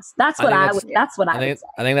greatness. That's what I would say.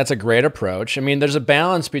 I think that's a great approach. I mean, there's a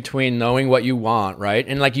balance between knowing what you want, right?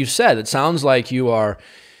 And like you said, it sounds like you are.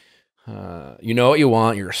 You know what you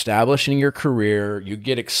want, you're establishing your career, you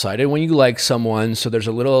get excited when you like someone, so there's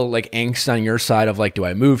a little like angst on your side of like, do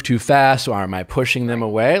I move too fast or am I pushing them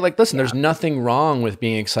away? Like, listen, there's nothing wrong with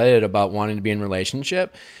being excited about wanting to be in a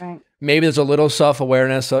relationship. Right. Maybe there's a little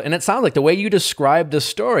self-awareness. And it sounds like the way you described the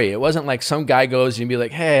story, it wasn't like some guy goes and be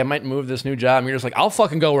like, hey, I might move this new job. And you're just like, I'll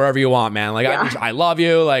fucking go wherever you want, man. Like, I love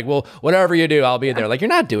you. Like, well, whatever you do, I'll be there. Like, you're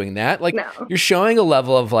not doing that. Like, you're showing a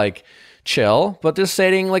level of like, chill, but just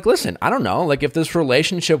saying like, listen, I don't know, like if this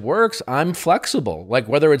relationship works, I'm flexible. Like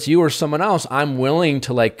whether it's you or someone else, I'm willing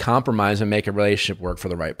to like compromise and make a relationship work for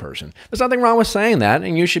the right person. There's nothing wrong with saying that.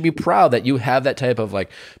 And you should be proud that you have that type of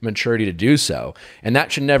like maturity to do so. And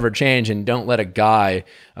that should never change. And don't let a guy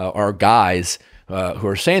or guys who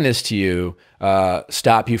are saying this to you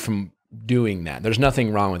stop you from doing that. There's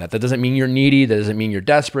nothing wrong with that. That doesn't mean you're needy. That doesn't mean you're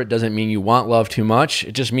desperate. Doesn't mean you want love too much.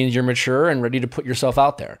 It just means you're mature and ready to put yourself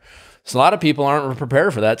out there. So a lot of people aren't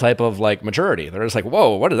prepared for that type of like maturity. They're just like,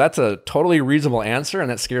 whoa, that's a totally reasonable answer. And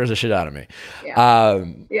that scares the shit out of me.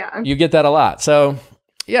 You get that a lot. So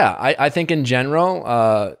yeah, I think in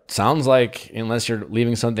general, sounds like unless you're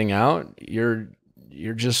leaving something out, you're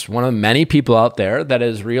just one of many people out there that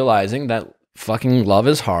is realizing that fucking love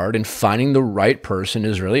is hard and finding the right person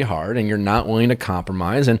is really hard and you're not willing to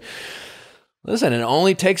compromise. And listen, it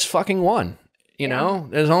only takes fucking one. You know,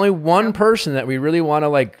 there's only one person that we really want to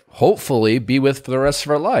like, hopefully be with for the rest of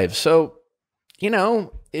our lives. So, you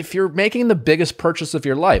know, if you're making the biggest purchase of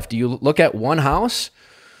your life, do you look at one house?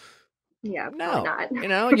 Yeah, no, not. You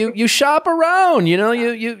know, you shop around, you know,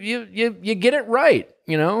 you get it right.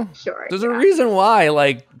 You know, sure. There's a reason why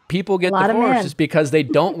like people get divorced is because they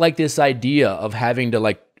don't like this idea of having to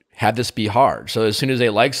like have this be hard. So as soon as they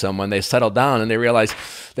like someone, they settle down and they realize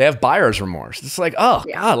they have buyer's remorse. It's like, oh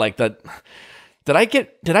God, like that. Did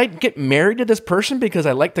I get married to this person because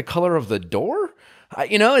I like the color of the door?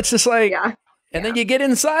 You know, it's just like, and then you get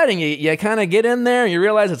inside and you kind of get in there and you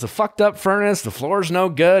realize it's a fucked up furnace. The floor's no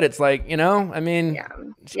good. It's like, you know, I mean,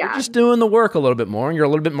 you're just doing the work a little bit more and you're a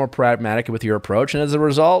little bit more pragmatic with your approach. And as a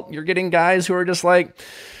result, you're getting guys who are just like,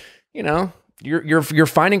 you know, you're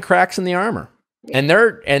finding cracks in the armor and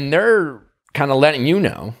they're kind of letting you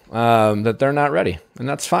know that they're not ready, and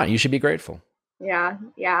that's fine. You should be grateful. Yeah.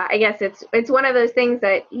 I guess it's one of those things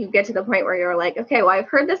that you get to the point where you're like, okay, well, I've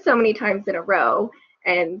heard this so many times in a row.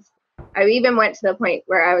 And I even went to the point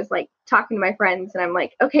where I was like talking to my friends and I'm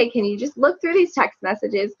like, okay, can you just look through these text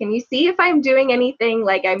messages? Can you see if I'm doing anything?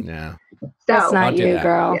 Like so that's not you,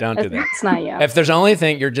 girl. Don't do that. It's not you. If there's only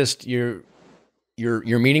thing, you're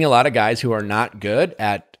meeting a lot of guys who are not good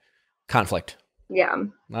at conflict. Yeah.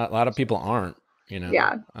 A lot of people aren't, you know?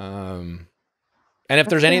 Yeah. And if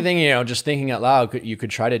there's anything, you know, just thinking out loud, you could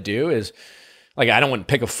try to do is like, I don't want to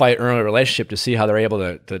pick a fight early in a relationship to see how they're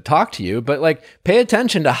able to talk to you, but like pay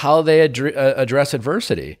attention to how they address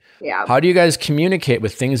adversity. Yeah. How do you guys communicate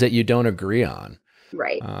with things that you don't agree on?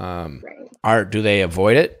 Right. Do they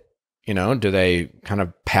avoid it? You know, do they kind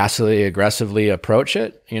of passively aggressively approach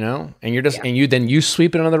it, you know, and you're just, and you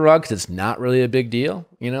sweep it under the rug because it's not really a big deal,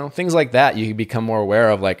 you know, things like that. You can become more aware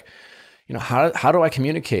of like, you know, how do I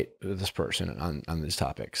communicate with this person on these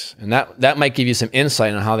topics? And that might give you some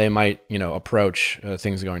insight on how they might, you know, approach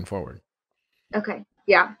things going forward. Okay.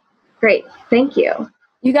 Yeah. Great. Thank you.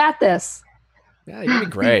 You got this. Yeah, you'd be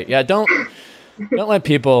great. Yeah. Don't let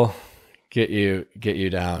people get you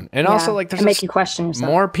down. And also like, there's make you question yourself.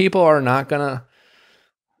 More people are not gonna,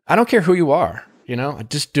 I don't care who you are. You know, I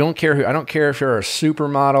just don't care I don't care if you're a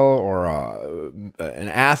supermodel or an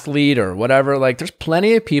athlete or whatever. Like, there's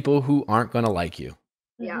plenty of people who aren't going to like you.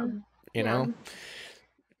 Yeah. You know,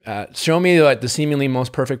 show me like the seemingly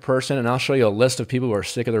most perfect person, and I'll show you a list of people who are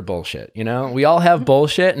sick of their bullshit. You know, we all have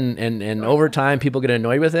bullshit, and over time, people get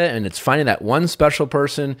annoyed with it, and it's finding that one special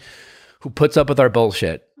person who puts up with our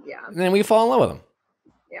bullshit. Yeah. And then we fall in love with them.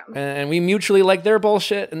 Yeah. And we mutually like their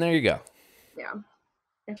bullshit, and there you go. Yeah.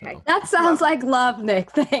 Okay. That sounds like love,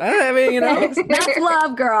 Nick. Thanks. I mean, you know, that's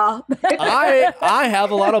love, girl. I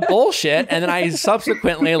have a lot of bullshit, and then I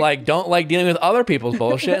subsequently like don't like dealing with other people's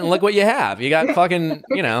bullshit. And look what you have. You got fucking,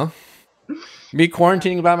 you know, me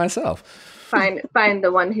quarantining by myself. Find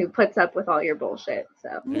the one who puts up with all your bullshit.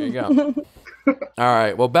 So there you go. All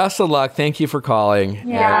right. Well, best of luck. Thank you for calling.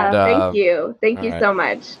 Yeah. And, thank you. Thank you so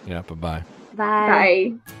much. Yeah. Bye-bye.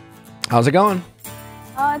 Bye. How's it going?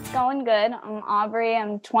 Oh, it's going good. I'm Aubrey.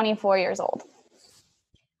 I'm 24 years old.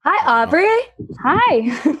 Hi, Aubrey. Hi.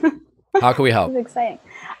 How can we help? This is exciting.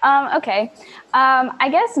 Okay. I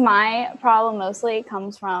guess my problem mostly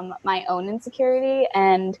comes from my own insecurity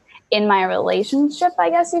and in my relationship, I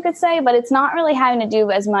guess you could say, but it's not really having to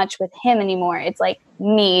do as much with him anymore. It's like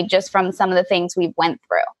me, just from some of the things we went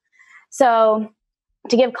through. So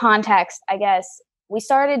to give context, I guess we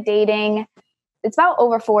started dating, it's about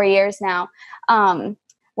over 4 years now,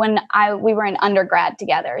 when we were in undergrad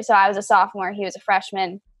together. So I was a sophomore, he was a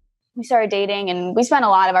freshman. We started dating and we spent a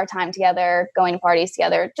lot of our time together, going to parties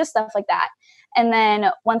together, just stuff like that. And then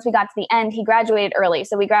once we got to the end, he graduated early.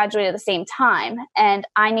 So we graduated at the same time. And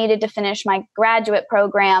I needed to finish my graduate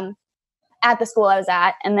program at the school I was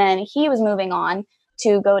at. And then he was moving on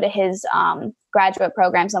to go to his graduate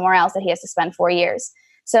program somewhere else that he has to spend 4 years.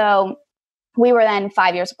 So we were then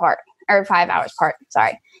 5 years apart, or 5 hours apart,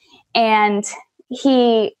 sorry. And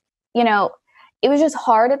he, it was just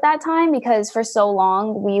hard at that time because for so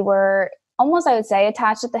long we were almost, I would say,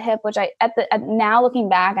 attached at the hip, which now looking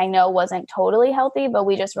back, I know wasn't totally healthy, but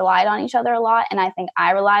we just relied on each other a lot. And I think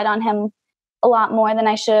I relied on him a lot more than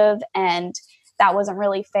I should have. And that wasn't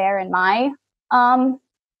really fair in my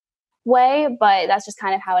way, but that's just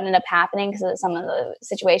kind of how it ended up happening because of some of the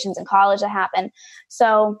situations in college that happened.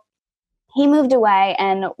 So he moved away,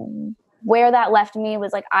 and where that left me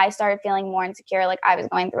was like I started feeling more insecure. Like I was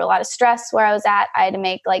going through a lot of stress where I was at. I had to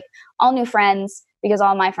make like all new friends because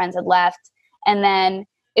all my friends had left. And then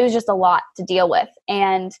it was just a lot to deal with.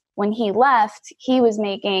 And when he left, he was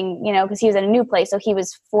making, because he was at a new place. So he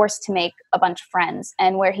was forced to make a bunch of friends.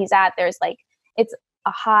 And where he's at, there's like, it's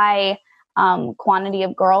a high quantity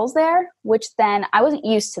of girls there, which then I wasn't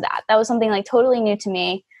used to that. That was something like totally new to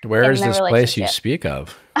me. Where is this place you speak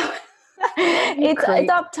of? It's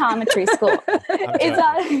optometry school.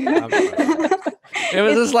 It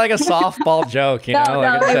was just like a softball joke, you know?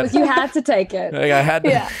 No, you had to take it. Like I had to.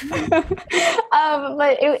 Yeah.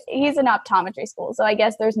 But he's an optometry school, so I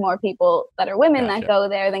guess there's more people that are women that go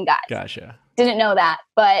there than guys. Gotcha. Didn't know that,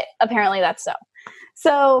 but apparently that's so.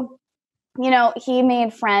 So, he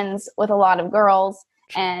made friends with a lot of girls,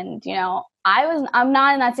 and I'm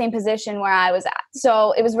not in that same position where I was at.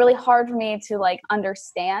 So it was really hard for me to like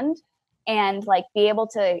understand and like be able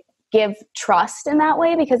to give trust in that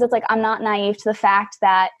way, because it's like I'm not naive to the fact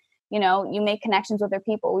that you make connections with other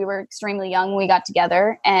people. We were extremely young when we got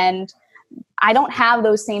together, and I don't have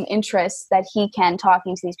those same interests that he can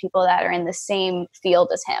talking to these people that are in the same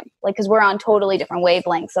field as him, like because we're on totally different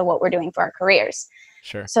wavelengths of what we're doing for our careers.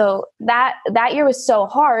 Sure. So that year was so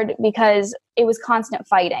hard because it was constant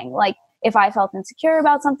fighting. Like if I felt insecure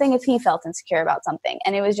about something, if he felt insecure about something,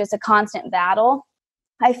 and it was just a constant battle.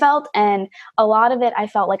 I felt, and a lot of it, I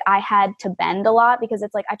felt like I had to bend a lot because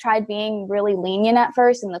it's like I tried being really lenient at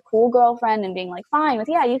first and the cool girlfriend and being like, fine with,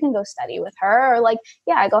 yeah, you can go study with her, or like,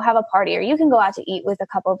 yeah, go have a party, or you can go out to eat with a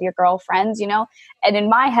couple of your girlfriends, And in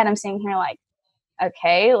my head, I'm sitting here like,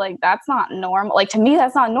 okay, like that's not normal. Like to me,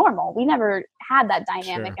 that's not normal. We never had that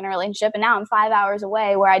dynamic in a relationship. And now I'm 5 hours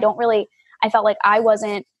away where I felt like I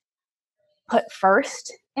wasn't put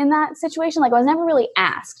first in that situation. Like I was never really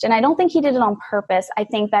asked, and I don't think he did it on purpose. I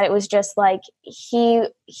think that it was just like he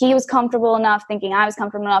was comfortable enough thinking I was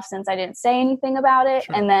comfortable enough since I didn't say anything about it.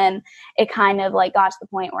 And then it kind of like got to the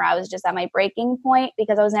point where I was just at my breaking point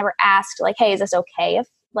because I was never asked like, hey, is this okay if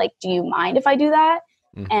like, do you mind if I do that?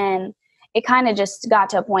 Mm-hmm. And it kind of just got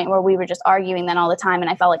to a point where we were just arguing then all the time, and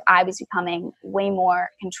I felt like I was becoming way more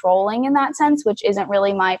controlling in that sense, which isn't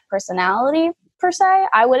really my personality per se.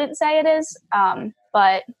 I wouldn't say it is,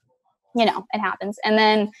 but it happens. And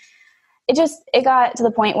then it got to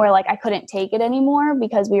the point where like I couldn't take it anymore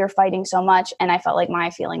because we were fighting so much, and I felt like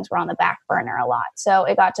my feelings were on the back burner a lot. So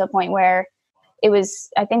it got to a point where it was,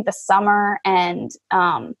 I think, the summer, and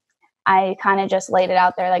I kind of just laid it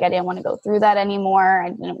out there. Like I didn't want to go through that anymore. I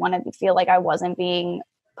didn't want to feel like I wasn't being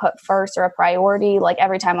put first or a priority. Like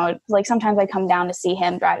every time sometimes I'd come down to see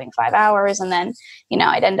him driving 5 hours, and then,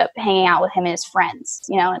 I'd end up hanging out with him and his friends,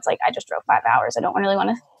 it's like, I just drove 5 hours. I don't really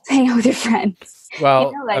want to hang out with your friends.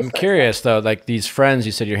 Well, I'm curious though, like these friends,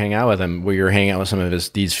 you said you're hanging out with them, were you hanging out with some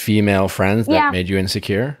of these female friends that made you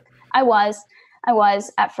insecure? I was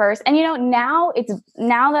at first. And, now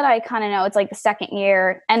that I kind of know, it's like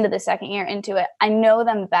end of the second year into it, I know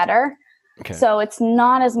them better. Okay. So it's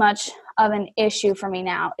not as much of an issue for me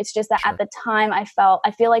now. It's just that at the time I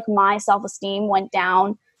feel like my self-esteem went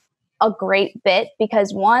down a great bit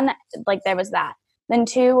because one, like there was that. Then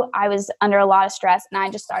two, I was under a lot of stress, and I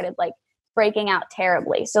just started like breaking out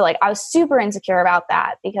terribly. So like I was super insecure about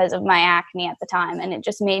that because of my acne at the time. And it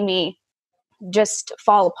just made me just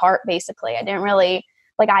fall apart basically. I didn't really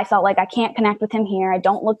like I felt like I can't connect with him here. I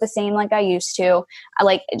don't look the same like I used to. I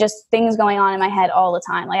like just things going on in my head all the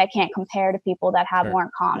time. Like I can't compare to people that have more in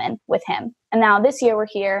common with him. And now this year we're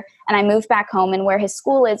here and I moved back home, and where his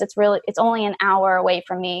school is, it's only an hour away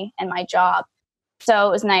from me and my job. So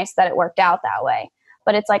it was nice that it worked out that way.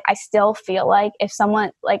 But it's like, I still feel like if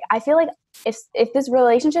someone, like, I feel like if this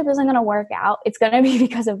relationship isn't going to work out, it's going to be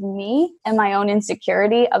because of me and my own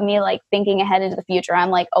insecurity of me, like, thinking ahead into the future. I'm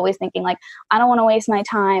like always thinking like, I don't want to waste my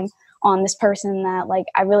time on this person that like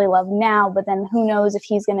I really love now, but then who knows if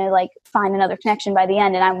he's going to like find another connection by the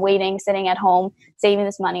end, and I'm waiting, sitting at home, saving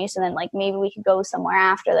this money. So then like maybe we could go somewhere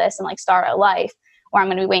after this and like start a life, or I'm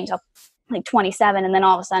going to be waiting until like 27. And then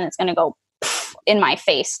all of a sudden it's going to go in my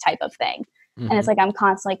face type of thing. And it's like, I'm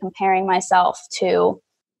constantly comparing myself to,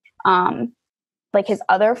 like his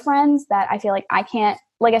other friends that I feel like I can't,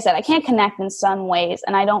 like I said, I can't connect in some ways,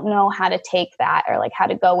 and I don't know how to take that or like how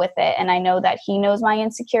to go with it. And I know that he knows my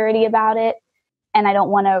insecurity about it, and I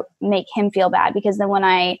don't want to make him feel bad, because then when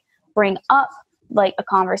I bring up like a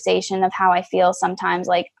conversation of how I feel sometimes,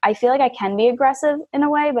 like I feel like I can be aggressive in a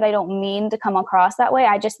way, but I don't mean to come across that way.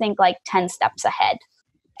 I just think like 10 steps ahead,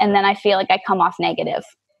 and then I feel like I come off negative.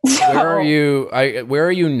 Where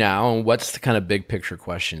are you now, and what's the kind of big picture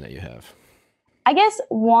question that you have? I guess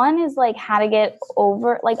one is like how to get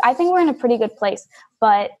over, like, I think we're in a pretty good place,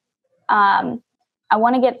 but I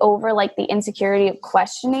want to get over like the insecurity of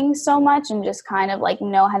questioning so much and just kind of like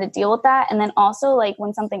know how to deal with that. And then also like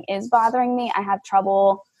when something is bothering me, I have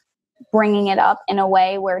trouble bringing it up in a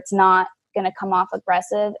way where it's not going to come off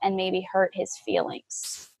aggressive and maybe hurt his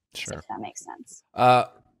feelings. Sure. If that makes sense. I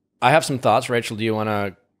have some thoughts. Rachel, do you want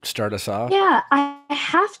to start us off? Yeah, I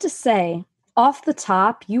have to say, off the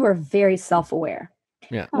top, you are very self-aware.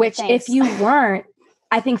 Yeah. Which if you weren't,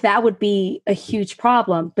 I think that would be a huge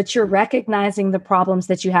problem. But you're recognizing the problems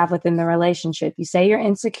that you have within the relationship. You say you're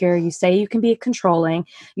insecure. You say you can be controlling.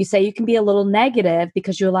 You say you can be a little negative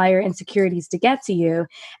because you allow your insecurities to get to you,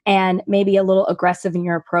 and maybe a little aggressive in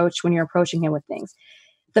your approach when you're approaching him with things.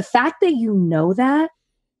 The fact that you know that,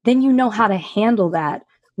 then you know how to handle that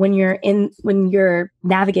when you're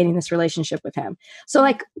navigating this relationship with him. So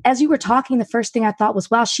like, as you were talking, the first thing I thought was,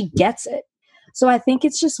 wow, she gets it. So I think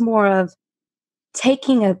it's just more of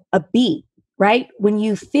taking a beat, right? When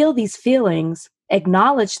you feel these feelings,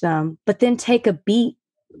 acknowledge them, but then take a beat,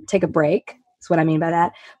 take a break. That's what I mean by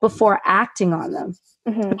that, before acting on them.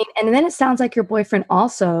 Mm-hmm. I mean, and then it sounds like your boyfriend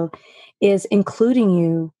also is including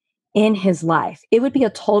you in his life. It would be a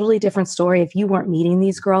totally different story if you weren't meeting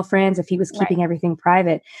these girlfriends, if he was keeping everything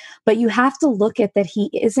private. But you have to look at that he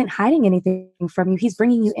isn't hiding anything from you. He's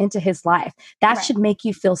bringing you into his life. That should make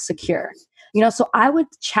you feel secure. You know, so I would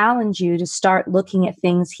challenge you to start looking at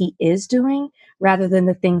things he is doing rather than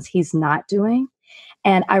the things he's not doing.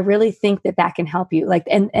 And I really think that that can help you. Like,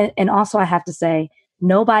 and also I have to say,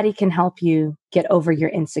 nobody can help you get over your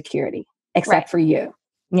insecurity except for you.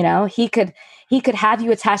 You know, he could have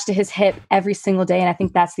you attached to his hip every single day. And I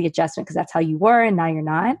think that's the adjustment, because that's how you were and now you're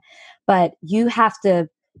not. But you have to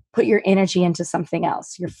put your energy into something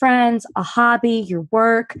else, your friends, a hobby, your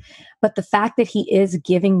work. But the fact that he is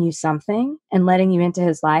giving you something and letting you into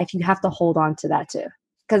his life, you have to hold on to that too.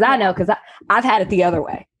 Because I know, because I've had it the other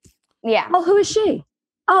way. Yeah. Oh, who is she?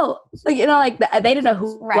 Oh, you know, like they didn't know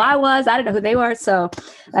who I was. I didn't know who they were. So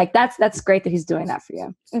like, that's great that he's doing that for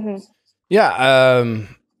you. Mm-hmm. Yeah.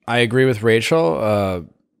 I agree with Rachel.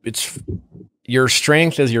 It's your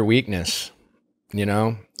strength is your weakness, you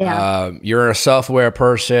know? Yeah. You're a self-aware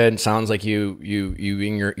person. Sounds like you're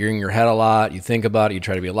in your head a lot. You think about it. You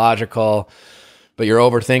try to be logical, but you're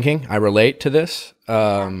overthinking. I relate to this.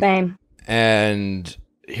 Same. And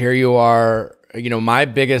here you are, you know, my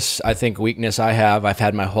biggest, I think, weakness I've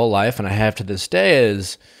had my whole life, and I have to this day,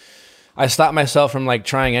 is I stop myself from like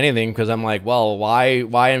trying anything, because I'm like, well,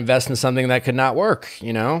 why invest in something that could not work?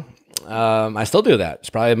 You know, I still do that. It's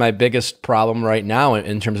probably my biggest problem right now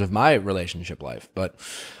in terms of my relationship life. But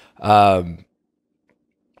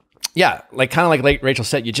yeah, like kind of like Rachel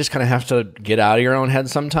said, you just kind of have to get out of your own head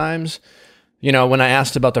sometimes. You know, when I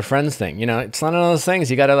asked about the friends thing, you know, it's not one of those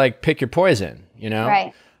things. You got to like pick your poison, you know?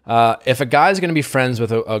 Right. If a guy's going to be friends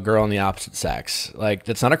with a girl in the opposite sex, like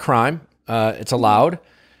that's not a crime. It's allowed.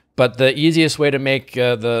 But the easiest way to make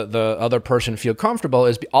the other person feel comfortable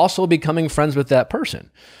is also becoming friends with that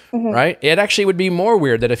person, right? It actually would be more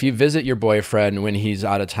weird that if you visit your boyfriend when he's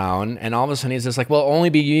out of town and all of a sudden he's just like, well, only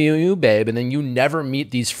be you, babe. And then you never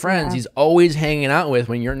meet these friends he's always hanging out with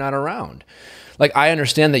when you're not around. Like, I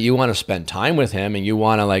understand that you want to spend time with him and you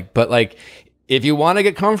want to like, but like, if you want to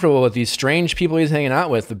get comfortable with these strange people he's hanging out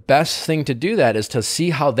with, the best thing to do that is to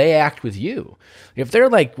see how they act with you. If they're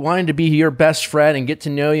like wanting to be your best friend and get to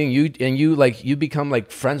know you, and you become like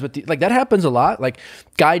friends with like that happens a lot. Like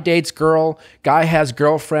guy dates girl, guy has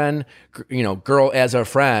girlfriend, girl as a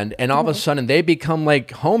friend, and all of a sudden they become like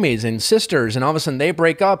homies and sisters, and all of a sudden they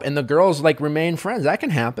break up and the girls like remain friends. That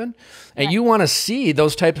can happen. And you want to see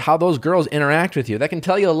how those girls interact with you. That can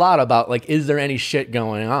tell you a lot about like, is there any shit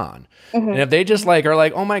going on? And if they just like are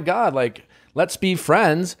like, oh my God, like let's be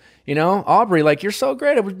friends, Aubrey, like you're so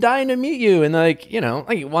great, I was dying to meet you, and like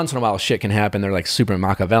like once in a while shit can happen. They're like super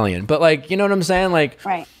Machiavellian, but like you know what I'm saying, like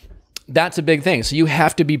right. That's a big thing. So you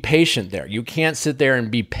have to be patient there. You can't sit there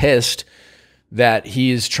and be pissed that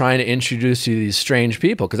he's trying to introduce you to these strange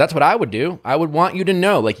people, because that's what I would do. I would want you to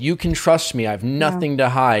know, like, you can trust me. I have nothing to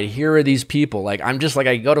hide. Here are these people. Like, I'm just like,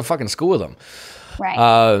 I go to fucking school with them.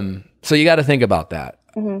 Right. So you got to think about that.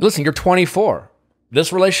 Listen, you're 24.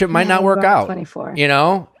 This relationship might not work out. 24.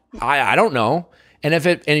 I don't know. And if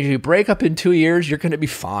you break up in 2 years, you're going to be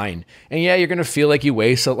fine. And yeah, you're going to feel like you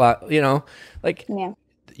waste a lot, like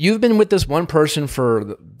you've been with this one person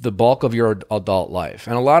for the bulk of your adult life.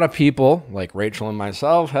 And a lot of people like Rachel and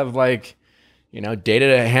myself have like, dated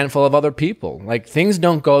a handful of other people. Like things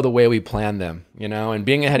don't go the way we plan them, and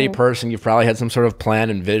being a heady person, you've probably had some sort of plan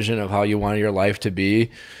and vision of how you wanted your life to be.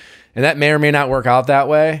 And that may or may not work out that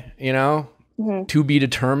way, to be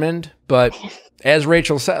determined. But as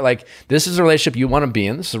Rachel said, like, this is a relationship you want to be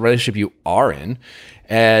in. This is a relationship you are in.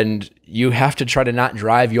 And you have to try to not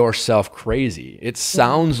drive yourself crazy. It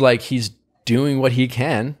sounds like he's doing what he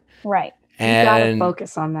can. Right. And you got to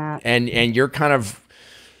focus on that. And you're kind of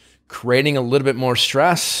creating a little bit more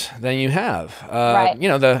stress than you have. Right.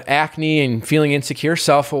 The acne and feeling insecure,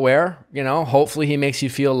 self-aware, hopefully he makes you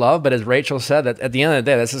feel loved. But as Rachel said, that at the end of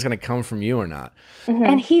the day, that's just going to come from you or not.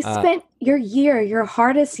 And he spent your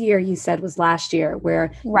hardest year, you said, was last year,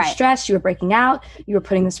 where you were stressed, you were breaking out, you were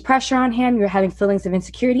putting this pressure on him, you were having feelings of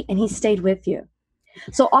insecurity, and he stayed with you.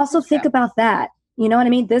 So also think about that. You know what I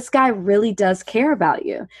mean? This guy really does care about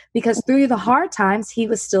you, because through the hard times, he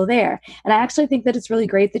was still there. And I actually think that it's really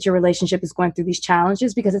great that your relationship is going through these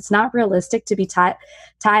challenges, because it's not realistic to be tied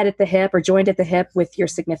at the hip or joined at the hip with your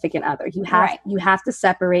significant other. You have to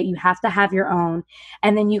separate. You have to have your own,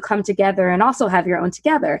 and then you come together and also have your own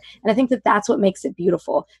together. And I think that that's what makes it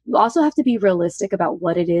beautiful. You also have to be realistic about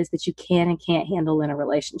what it is that you can and can't handle in a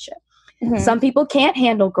relationship. Some people can't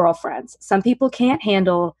handle girlfriends. Some people can't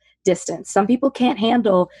handle distance. Some people can't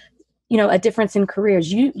handle, a difference in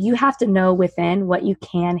careers. You have to know within what you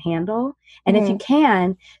can handle. And if you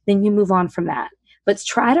can, then you move on from that. But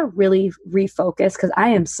try to really refocus, because I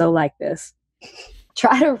am so like this.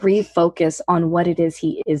 Try to refocus on what it is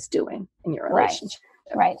he is doing in your relationship.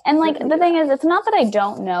 Right. And like, the thing is, it's not that I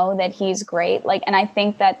don't know that he's great. Like, and I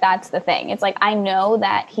think that that's the thing. It's like, I know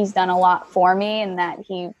that he's done a lot for me and that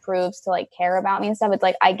he proves to like care about me and stuff. It's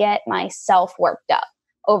like, I get myself worked up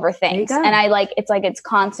over things. And it's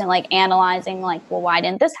constant like analyzing like, well, why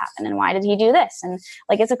didn't this happen? And why did he do this? And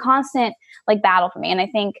like, it's a constant like battle for me. And I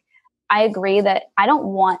think I agree that I don't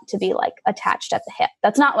want to be like attached at the hip.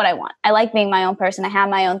 That's not what I want. I like being my own person. I have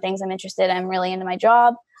my own things I'm interested in. I'm really into my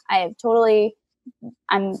job. I'm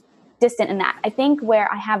distant in that. I think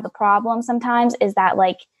where I have the problem sometimes is that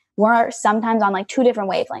like, we're sometimes on like two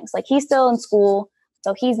different wavelengths. Like he's still in school,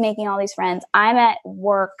 so he's making all these friends. I'm at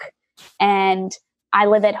work and I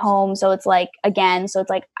live at home. So it's like, I'm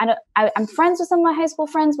friends with some of my high school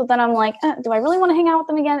friends, but then I'm like, do I really want to hang out with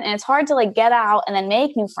them again? And it's hard to like get out and then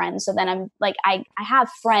make new friends. So then I'm like, I have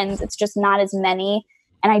friends. It's just not as many.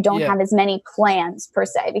 And I don't have as many plans per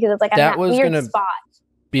se, because it's like, I'm in that weird spot.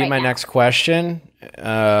 Be my next question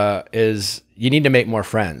is you need to make more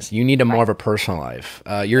friends. You need more of a personal life.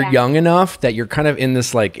 You're young enough that you're kind of in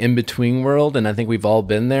this like in-between world. And I think we've all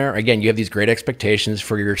been there. Again, you have these great expectations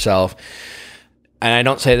for yourself. And I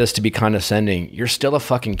don't say this to be condescending. You're still a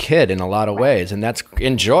fucking kid in a lot of ways, and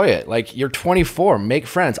enjoy it. Like, you're 24, make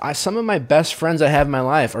friends. Some of my best friends I have in my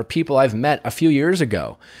life are people I've met a few years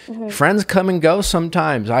ago. Friends come and go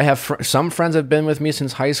sometimes. I have some friends have been with me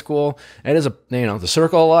since high school. It is the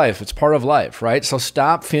circle of life. It's part of life, right? So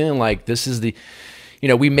stop feeling like this is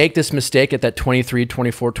we make this mistake at that 23,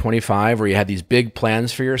 24, 25, where you have these big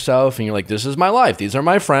plans for yourself and you're like, this is my life. These are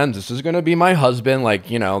my friends. This is going to be my husband. Like,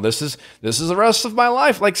 this is the rest of my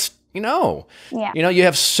life. Like, you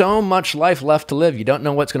have so much life left to live. You don't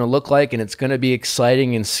know what's going to look like, and it's going to be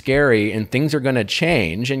exciting and scary, and things are going to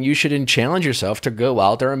change, and you should challenge yourself to go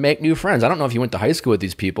out there and make new friends. I don't know if you went to high school with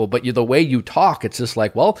these people, but the way you talk, it's just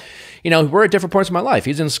like, well, we're at different points in my life.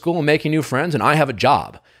 He's in school and making new friends, and I have a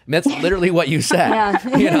job. And that's literally what you said.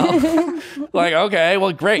 Yeah. You know, like, okay,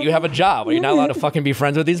 well, great. You have a job. Are you not allowed to fucking be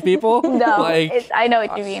friends with these people? No, Like, I know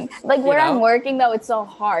what you mean. Like where I'm working though, it's so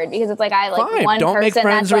hard because it's like I like Fine, one don't make person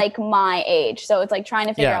friends that's with- like my age. So it's like trying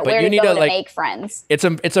to figure Yeah, out but where you to need go to, to like- make friends. it's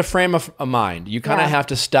a frame of a mind. You kind of Yeah. have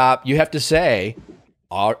to stop. You have to say,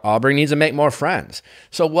 Aubrey needs to make more friends.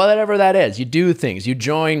 So whatever that is, you do things, you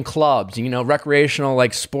join clubs, you know, recreational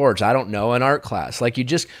like sports, I don't know, an art class. Like you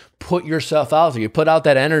just put yourself out there. You put out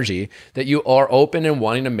that energy that you are open and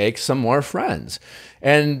wanting to make some more friends.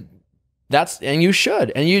 And you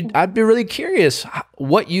should. And I'd be really curious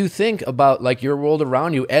what you think about like your world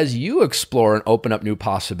around you as you explore and open up new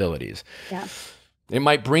possibilities. Yeah. It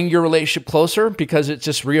might bring your relationship closer because it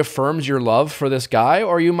just reaffirms your love for this guy,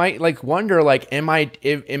 or you might like wonder, like, do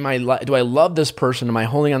I love this person? Am I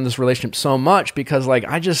holding on to this relationship so much because like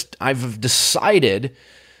I've decided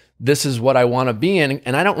this is what I want to be in,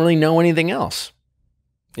 and I don't really know anything else,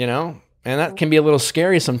 you know? And that can be a little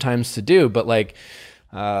scary sometimes to do. But like,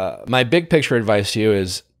 my big picture advice to you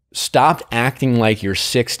is stop acting like you're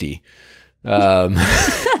 60,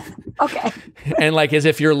 Okay. and like as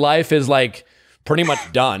if your life is like pretty much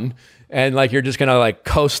done and like you're just gonna like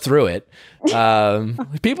coast through it.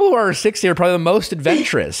 People who are 60 are probably the most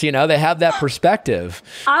adventurous, you know, they have that perspective.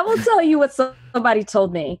 I will tell you what somebody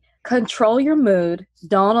told me. Control your mood.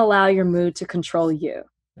 Don't allow your mood to control you.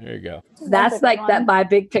 There you go. That's a good like one. that my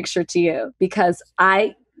big picture to you, because are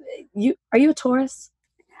you a Taurus?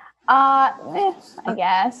 I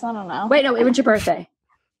guess. I don't know. Wait, no, when's your birthday?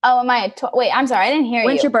 Oh, am I wait, I'm sorry, I didn't hear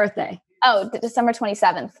When's you. your birthday? Oh, December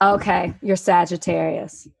 27th. Okay, you're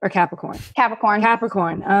Sagittarius or Capricorn. Capricorn.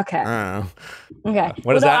 Capricorn. Okay. Okay.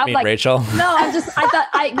 What does that mean, Rachel? No,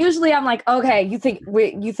 I'm like, okay, you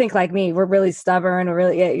think like me. We're really stubborn, or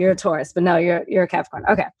really, yeah, you're a Taurus, but no, you're a Capricorn.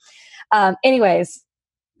 Okay. Anyways,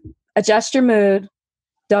 adjust your mood.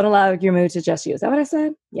 Don't allow your mood to adjust you. Is that what I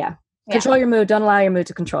said? Yeah. Control your mood. Don't allow your mood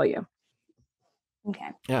to control you. Okay.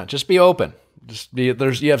 Yeah, just be open. You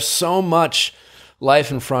have so much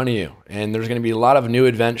life in front of you, and there's going to be a lot of new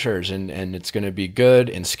adventures, and it's going to be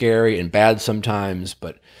good and scary and bad sometimes,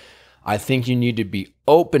 but I think you need to be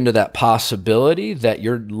open to that possibility that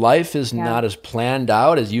your life is not as planned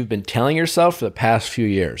out as you've been telling yourself for the past few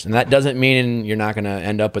years. And that doesn't mean you're not going to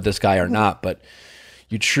end up with this guy or not, but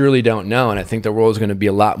you truly don't know. And I think the world is going to be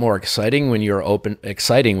a lot more exciting when you're open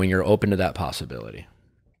to that possibility.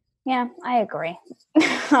 Yeah, I agree.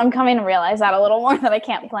 I'm coming to realize that a little more, that I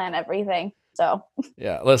can't plan everything. So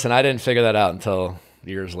Yeah, listen, I didn't figure that out until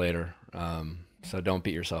years later. So don't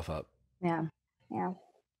beat yourself up. Yeah. yeah.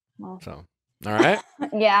 Well, So, all right.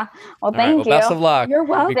 yeah. Well, All right, thank well, you. best of luck. You're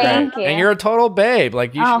welcome. Be great. Thank you. And you're a total babe.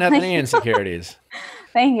 Like, you shouldn't have any insecurities.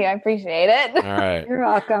 Thank you. I appreciate it. All right. You're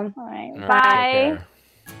welcome. All right. All right, take Bye. care.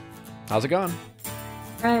 How's it going?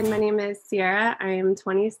 Good. My name is Sierra. I am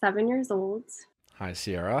 27 years old. Hi,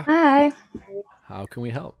 Sierra. Hi. How can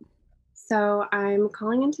we help? So I'm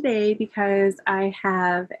calling in today because I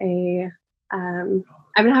have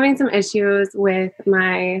I've been having some issues with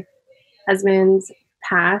my husband's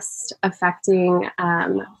past affecting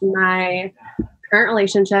my current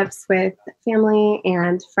relationships with family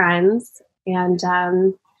and friends. And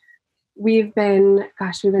we've been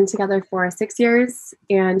together for 6 years,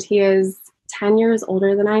 and he is 10 years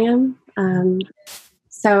older than I am.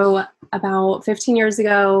 So about 15 years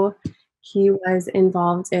ago, he was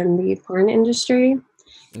involved in the porn industry.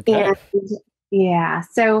 Okay. And yeah,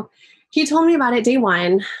 so he told me about it day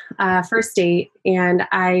one, first date. And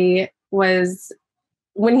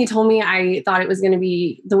when he told me, I thought it was going to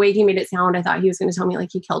be the way he made it sound. I thought he was going to tell me like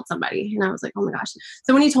he killed somebody. And I was like, oh my gosh.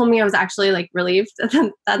 So when he told me, I was actually like relieved. That's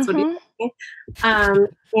what he told me.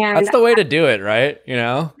 And That's the way to do it, right? You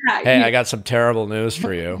know, yeah, hey, I got some terrible news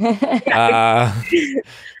for you.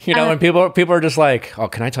 You know, when people are just like, oh,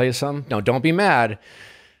 can I tell you something? No, don't be mad.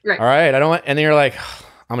 Right. All right. I don't want, and then you're like,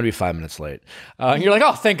 I'm going to be 5 minutes late. And you're like,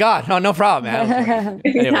 oh, thank God. No problem, man.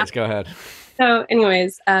 Anyways, go ahead. So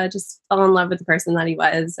anyways, just fell in love with the person that he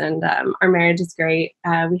was. And our marriage is great.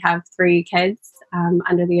 We have 3 kids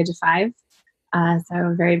under the age of 5.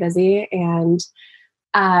 So very busy. And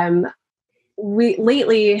we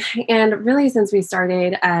lately, and really since we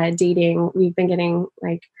started dating, we've been getting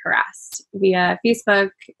like harassed via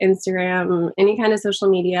Facebook, Instagram, any kind of social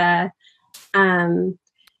media.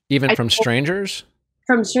 Even from strangers?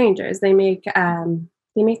 From strangers. They make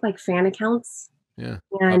like fan accounts. Yeah.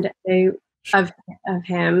 And of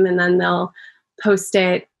him, and then they'll post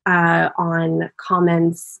it on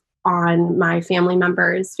comments on my family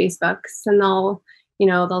members' Facebooks, and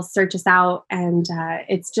they'll search us out, and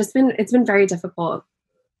it's been very difficult.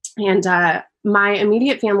 And my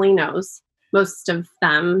immediate family knows, most of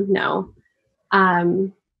them, no.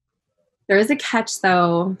 There is a catch,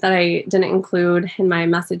 though, that I didn't include in my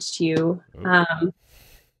message to you.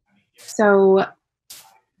 So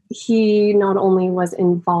he not only was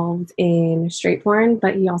involved in straight porn,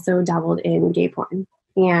 but he also dabbled in gay porn.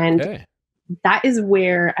 And that is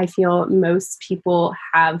where I feel most people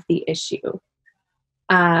have the issue.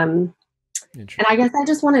 And I guess I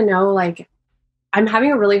just want to know, like, I'm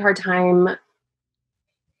having a really hard time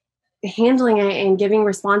handling it and giving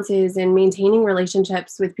responses and maintaining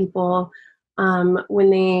relationships with people when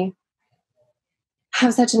they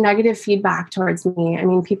have such a negative feedback towards me. I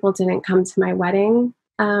mean, people didn't come to my wedding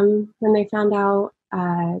when they found out,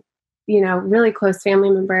 really close family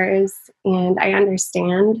members. And I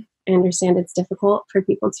understand it's difficult for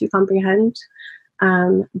people to comprehend.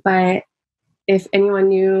 But if anyone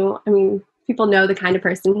knew, I mean, people know the kind of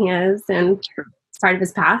person he is, and it's part of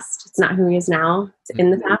his past. It's not who he is now. It's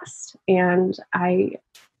in the past. And I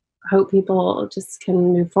hope people just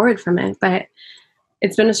can move forward from it. But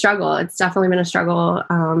it's been a struggle. It's definitely been a struggle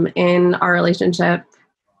in our relationship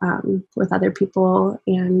with other people,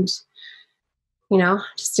 and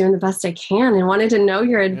just doing the best I can, and wanted to know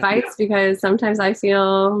your advice because sometimes I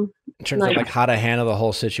feel in terms of like how to handle the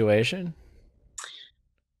whole situation,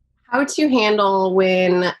 how to handle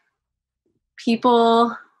when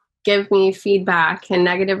people give me feedback and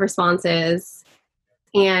negative responses,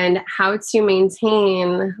 and how to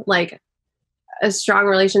maintain like a strong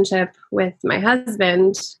relationship with my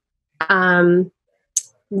husband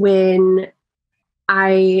when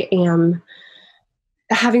I am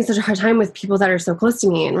having such a hard time with people that are so close to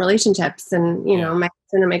me in relationships, and my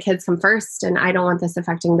husband and my kids come first, and I don't want this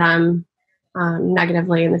affecting them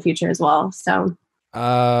negatively in the future as well. So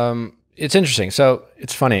it's interesting. So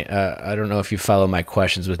it's funny. I don't know if you follow my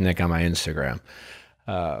questions with Nick on my Instagram.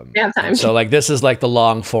 Time. So like, this is like the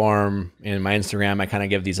long form in my Instagram. I kind of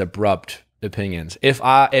give these abrupt opinions.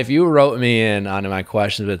 If you wrote me in on my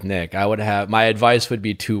questions with Nick, my advice would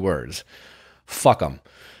be 2 words: fuck them.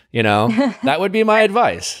 That would be my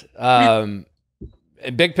advice.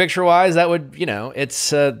 Big picture wise, that would,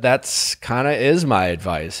 that's kind of is my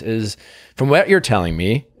advice, is from what you're telling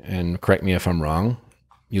me, and correct me if I'm wrong,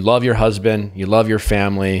 you love your husband, you love your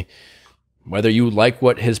family, whether you like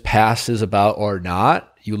what his past is about or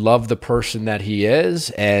not, you love the person that he is.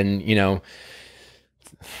 And,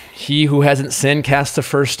 he who hasn't sinned casts the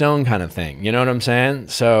first stone kind of thing. You know what I'm saying?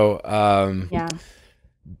 So,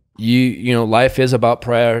 life is about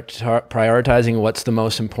prioritizing what's the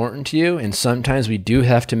most important to you. And sometimes we do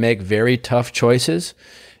have to make very tough choices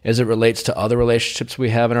as it relates to other relationships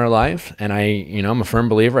we have in our life. And I'm a firm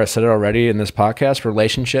believer, I said it already in this podcast,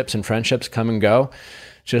 relationships and friendships come and go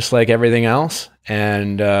just like everything else.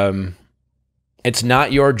 And it's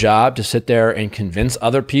not your job to sit there and convince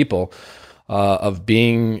other people of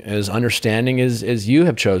being as understanding as you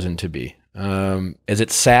have chosen to be. Is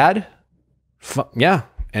it sad? Yeah.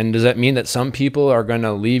 And does that mean that some people are going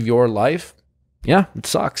to leave your life? Yeah, it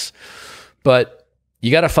sucks. But you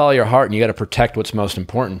got to follow your heart, and you got to protect what's most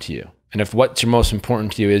important to you. And if what's most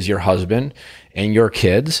important to you is your husband and your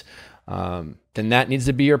kids, then that needs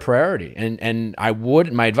to be your priority. And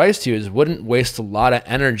my advice to you is wouldn't waste a lot of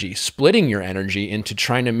energy splitting your energy into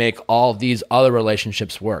trying to make all these other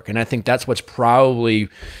relationships work. And I think that's what's probably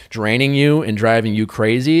draining you and driving you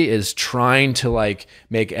crazy, is trying to like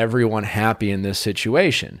make everyone happy in this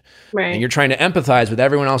situation. Right. And you're trying to empathize with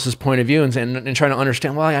everyone else's point of view and trying to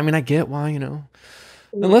understand, well, I mean, I get why, And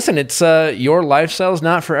listen, it's your lifestyle is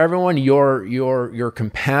not for everyone. Your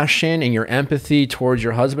compassion and your empathy towards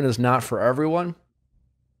your husband is not for everyone.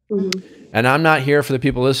 Mm-hmm. And I'm not here for the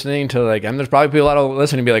people listening to there's probably people that'll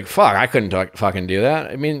listen and be like, fuck, I couldn't fucking do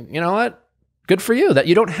that. I mean, you know what? Good for you that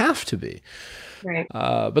you don't have to be. Right.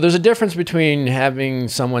 But there's a difference between having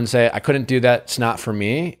someone say, I couldn't do that, it's not for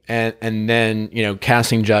me, and then,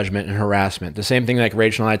 casting judgment and harassment. The same thing like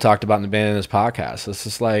Rachel and I talked about in the beginning of this podcast. It's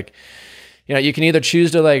just like, you can either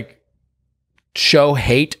choose to show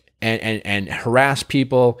hate and harass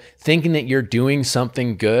people thinking that you're doing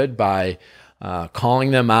something good by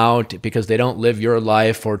calling them out because they don't live your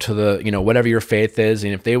life, or to the, whatever your faith is.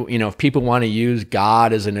 And if they, if people want to use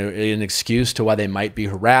God as an excuse to why they might be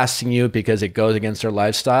harassing you because it goes against their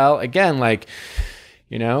lifestyle, again,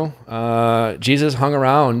 Jesus hung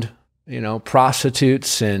around,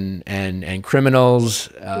 prostitutes and criminals,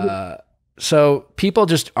 so people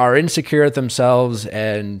just are insecure at themselves,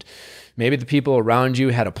 and maybe the people around you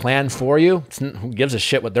had a plan for you. Who gives a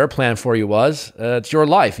shit what their plan for you was? It's your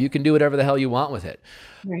life. You can do whatever the hell you want with it.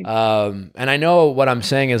 Right. And I know what I'm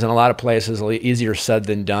saying is in a lot of places easier said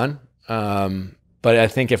than done. But I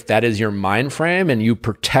think if that is your mind frame and you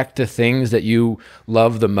protect the things that you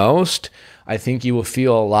love the most, I think you will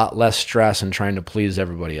feel a lot less stress in trying to please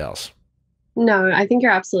everybody else. No, I think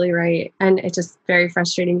you're absolutely right. And it's just very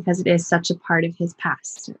frustrating because it is such a part of his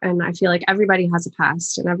past. And I feel like everybody has a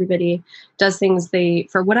past and everybody does things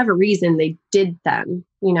for whatever reason they did them,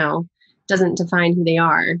 doesn't define who they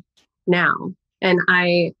are now. And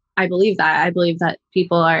I believe that. I believe that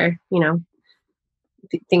people are,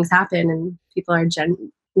 things happen and people are,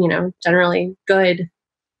 generally good.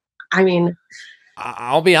 I mean,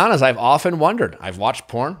 I'll be honest. I've often wondered. I've watched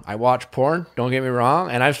porn. I watch porn. Don't get me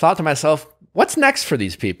wrong. And I've thought to myself, what's next for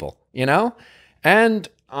these people? And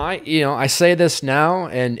I say this now,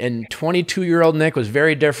 and 22-year-old Nick was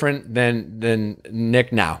very different than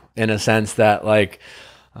Nick now, in a sense that I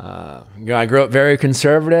grew up very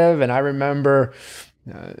conservative, and I remember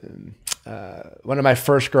one of my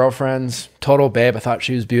first girlfriends, total babe. I thought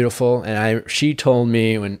she was beautiful, and she told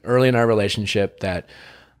me early in our relationship that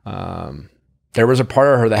there was a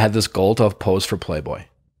part of her that had this goal to pose for Playboy,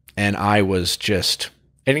 and I was just.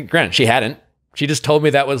 And granted, she hadn't. She just told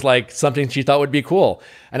me that was something she thought would be cool.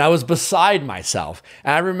 And I was beside myself.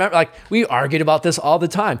 And I remember we argued about this all the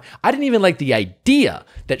time. I didn't even like the idea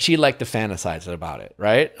that she liked to fantasize about it,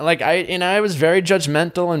 right? I was very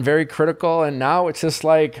judgmental and very critical. And now it's just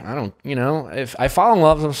if I fall in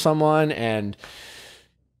love with someone and,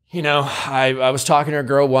 I was talking to a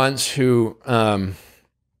girl once who,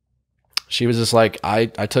 she was just I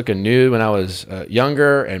took a nude when I was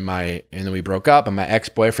younger, and then we broke up, and my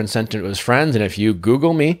ex-boyfriend sent it to his friends, and if you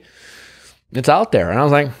Google me, it's out there. And I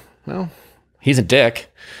was like, well, he's a dick,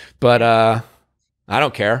 but I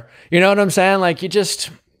don't care. You know what I'm saying?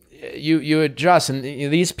 You adjust, and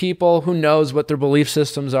these people, who knows what their belief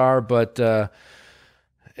systems are, but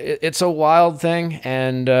it's a wild thing,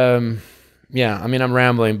 and yeah, I'm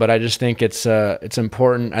rambling, but I just think it's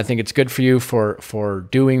important. I think it's good for you for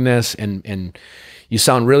doing this, and you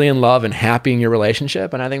sound really in love and happy in your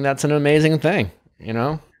relationship, and I think that's an amazing thing.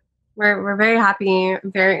 We're very happy.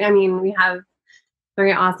 We have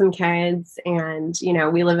very awesome kids, and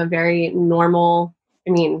we live a very normal,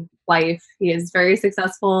 life. He is very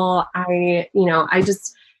successful.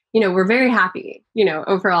 We're very happy.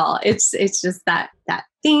 Overall, it's just that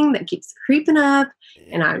thing that keeps creeping up,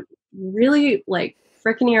 and I'm really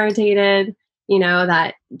freaking irritated,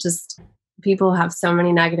 that just people have so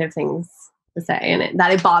many negative things to say, and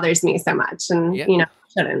that it bothers me so much, and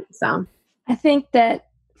shouldn't. So I think that,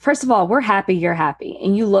 first of all, we're happy you're happy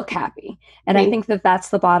and you look happy. And I think that that's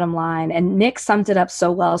the bottom line. And Nick summed it up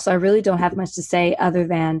so well. So I really don't have much to say other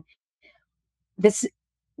than this.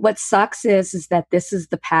 What sucks is that this is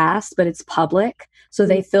the past, but it's public. So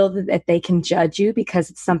they feel that they can judge you because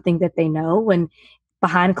it's something that they know, when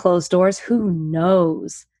behind closed doors, who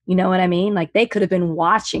knows? You know what I mean? They could have been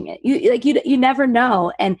watching it. You never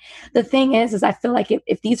know. And the thing is I feel like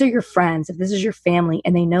if these are your friends, if this is your family,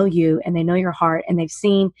 and they know you and they know your heart, and they've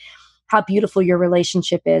seen how beautiful your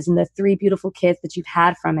relationship is and the 3 beautiful kids that you've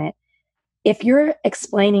had from it, if you're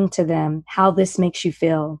explaining to them how this makes you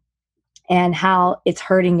feel and how it's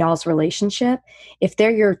hurting y'all's relationship, if they're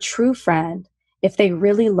your true friend, if they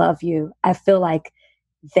really love you, I feel like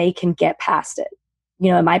they can get past it.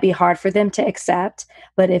 It might be hard for them to accept,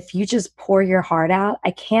 but if you just pour your heart out, I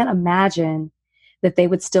can't imagine that they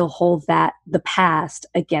would still hold the past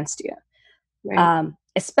against you. Right.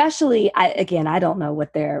 Especially, I don't know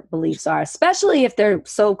what their beliefs are, especially if they're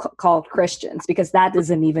so-called Christians, because that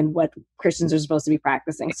isn't even what Christians are supposed to be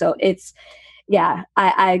practicing. So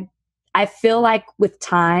I feel like with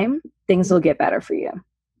time, things will get better for you.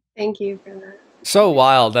 Thank you for that. So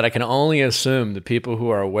wild that I can only assume the people who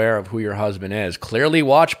are aware of who your husband is clearly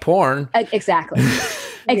watch porn. Exactly.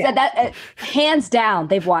 That hands down,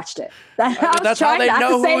 they've watched it. That's how they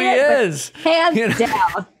know who he is. Hands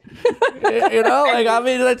down.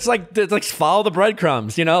 It's follow the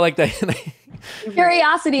breadcrumbs.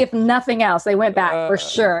 Curiosity, if nothing else, they went back for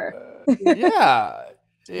sure. Yeah.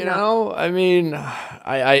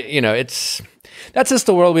 That's just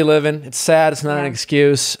the world we live in. It's sad. It's not an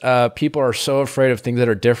excuse. People are so afraid of things that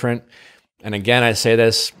are different. And again, I say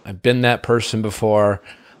this, I've been that person before.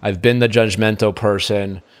 I've been the judgmental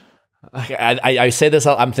person. I say this,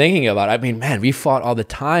 I'm thinking about it. Man, we fought all the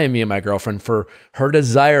time, me and my girlfriend, for her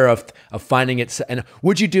desire of finding it. And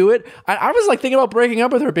would you do it? I was thinking about breaking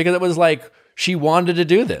up with her because it was she wanted to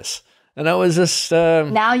do this. And I was just...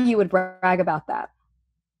 now you would brag about that.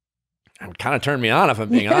 It kind of turned me on, if I'm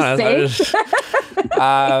being honest.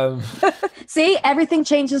 See, everything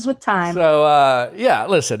changes with time. So,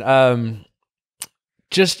 listen,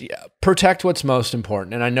 just protect what's most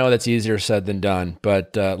important. And I know that's easier said than done,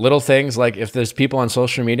 but little things like if there's people on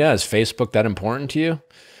social media, is Facebook that important to you?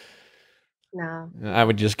 No. I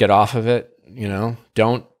would just get off of it.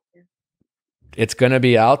 Don't, it's going to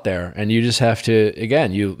be out there, and you just have to,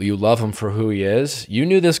 again, you love him for who he is. You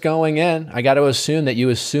knew this going in. I got to assume that you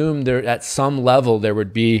assumed there at some level there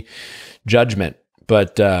would be judgment,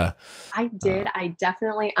 but I did. I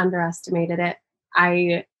definitely underestimated it.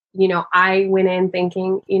 I went in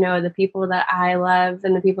thinking, the people that I love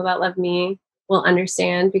and the people that love me will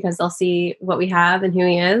understand because they'll see what we have and who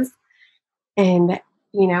he is. And,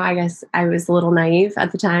 I guess I was a little naive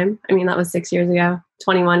at the time. I mean, that was 6 years ago,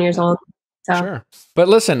 21 years old. So. Sure. But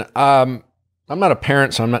listen, I'm not a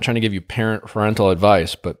parent, so I'm not trying to give you parental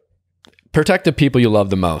advice, but protect the people you love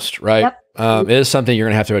the most, right? Yep. It is something you're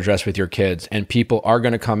going to have to address with your kids, and people are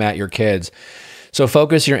going to come at your kids. So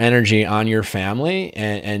focus your energy on your family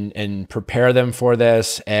and prepare them for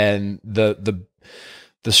this. And the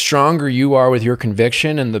stronger you are with your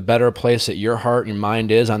conviction and the better place that your heart and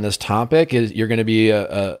mind is on this topic, is you're going to be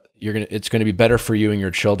it's going to be better for you and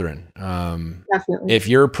your children. Definitely. If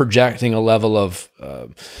you're projecting a level of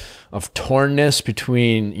tornness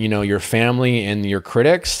between, your family and your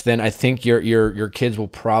critics, then I think your kids will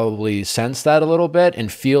probably sense that a little bit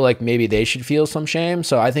and feel like maybe they should feel some shame.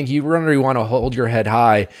 So I think you really want to hold your head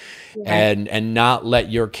high and not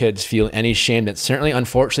let your kids feel any shame that certainly,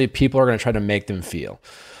 unfortunately, people are going to try to make them feel.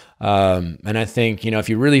 And I think, if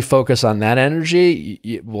you really focus on that energy,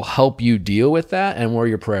 it will help you deal with that and where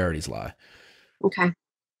your priorities lie. Okay.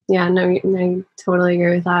 Yeah, no, I totally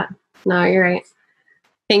agree with that. No, you're right.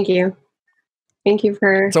 Thank you. Thank you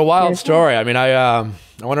for... It's a wild story. I mean, I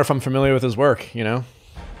wonder if I'm familiar with his work, We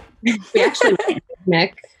actually met you,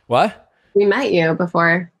 Nick. What? We met you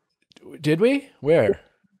before. Did we? Where?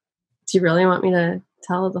 Do you really want me to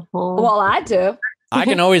tell the whole... Well, I do. I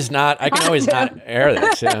can always not air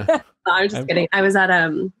this. Yeah. No, I'm just kidding. I was at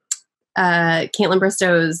Caitlin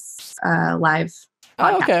Bristow's live podcast.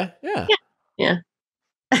 Oh, okay. Yeah.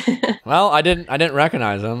 Well, I didn't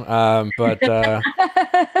recognize him, but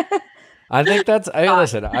I think that's.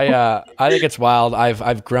 Listen, I think it's wild.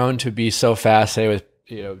 I've grown to be so fascinated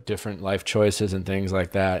with different life choices and things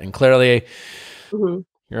like that, and clearly,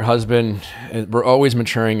 your husband. We're always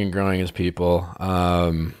maturing and growing as people.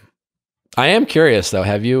 I am curious though.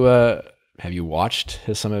 Have you watched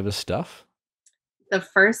some of his stuff? The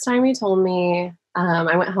first time he told me,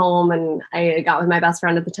 I went home and I got with my best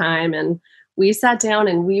friend at the time, and we sat down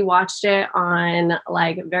and we watched it on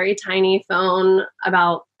like a very tiny phone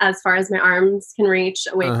about as far as my arms can reach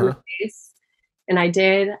away from the face. And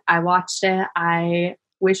I watched it. I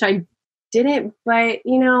wish I didn't, but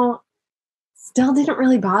still didn't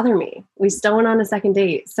really bother me. We still went on a second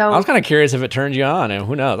date. So I was kind of curious if it turned you on, and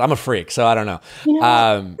who knows? I'm a freak, so I don't know.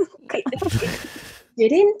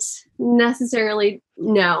 Didn't necessarily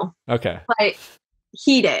know. Okay. But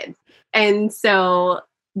he did. And so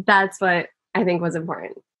that's what I think was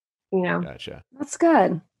important, Gotcha. That's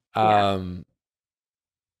good.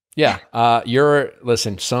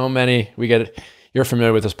 Listen, so many, you're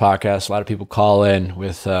familiar with this podcast. A lot of people call in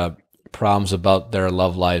with problems about their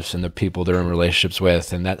love lives and the people they're in relationships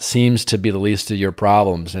with. And that seems to be the least of your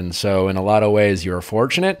problems. And so in a lot of ways, you're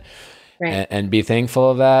fortunate, right, and be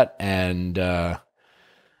thankful of that. And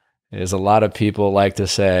as a lot of people like to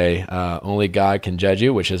say, only God can judge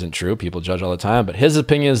you, which isn't true. People judge all the time, but his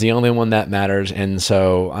opinion is the only one that matters. And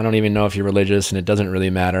so I don't even know if you're religious, and it doesn't really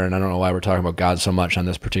matter. And I don't know why we're talking about God so much on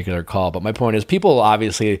this particular call. But my point is, people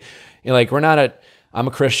obviously, I'm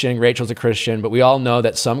a Christian, Rachel's a Christian, but we all know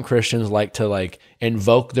that some Christians like to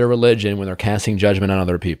invoke their religion when they're casting judgment on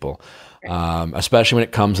other people, especially when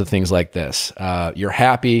it comes to things like this. You're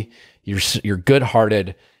happy, you're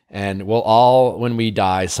good-hearted, and we'll all, when we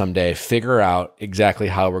die someday, figure out exactly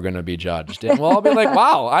how we're going to be judged. And we'll all be like,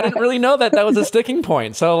 wow, I didn't really know that was a sticking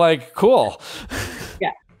point. So cool.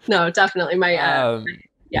 Yeah, no, definitely.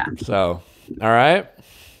 Yeah. So, all right.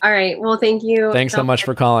 All right. Well, thank you. Thanks so much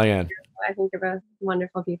for calling in. I think you're both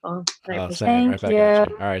wonderful people. Thank you. All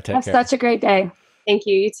right, take care. Such a great day. Thank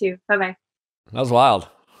you. You too. Bye-bye. That was wild.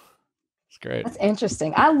 It's great. That's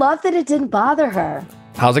interesting. I love that it didn't bother her.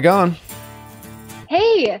 How's it going?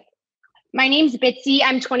 Hey, my name's Bitsy.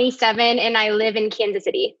 I'm 27 and I live in Kansas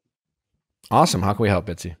City. Awesome. How can we help,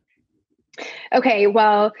 Bitsy? Okay,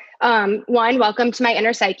 well, one, welcome to my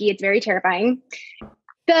inner psyche. It's very terrifying.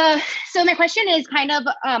 So my question is kind of,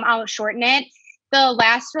 I'll shorten it. The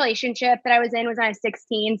last relationship that I was in was when I was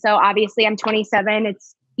 16. So obviously I'm 27.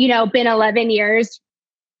 It's, been 11 years.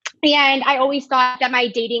 And I always thought that my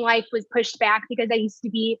dating life was pushed back because I used to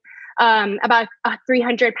be about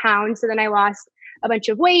 300 pounds. So then I lost a bunch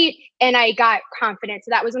of weight and I got confident. So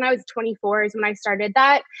that was when I was 24 is when I started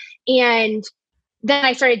that. And then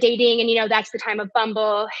I started dating and, that's the time of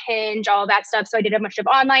Bumble, Hinge, all that stuff. So I did a bunch of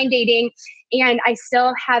online dating and I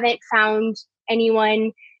still haven't found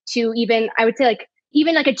anyone to I would say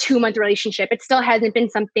even like a 2-month relationship. It still hasn't been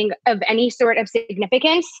something of any sort of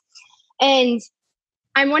significance. And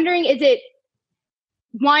I'm wondering, is it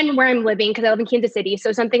one, where I'm living, because I live in Kansas City.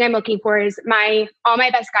 So something I'm looking for is all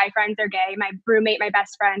my best guy friends are gay. My roommate, my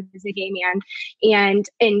best friend is a gay man. And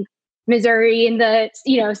in Missouri, in the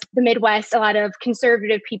Midwest, a lot of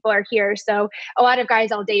conservative people are here. So a lot of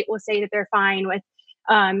guys I'll date will say that they're fine with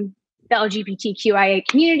the LGBTQIA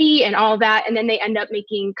community and all that. And then they end up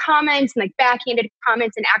making comments and like backhanded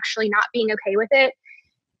comments and actually not being okay with it.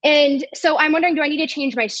 And so I'm wondering, do I need to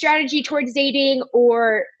change my strategy towards dating,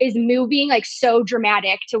 or is moving like so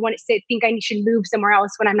dramatic to think I should move somewhere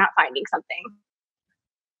else when I'm not finding something?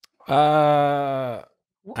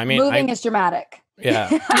 Moving is dramatic. Yeah.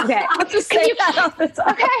 Okay. I'll just say that all the time.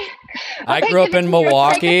 Okay. I grew up in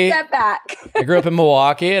Milwaukee. Take a step back. I grew up in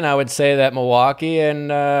Milwaukee, and I would say that Milwaukee and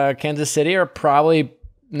Kansas City are probably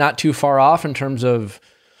not too far off in terms of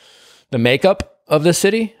the makeup of the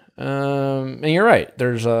city. And you're right.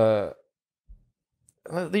 There's you're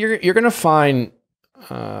going to find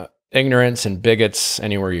ignorance and bigots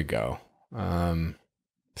anywhere you go.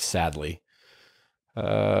 Sadly.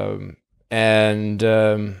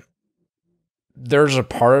 There's a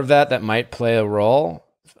part of that might play a role.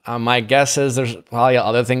 My guess is there's probably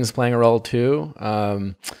other things playing a role too.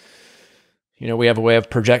 We have a way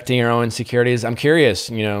of projecting our own insecurities. I'm curious,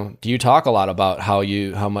 do you talk a lot about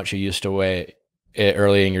how much you used to weigh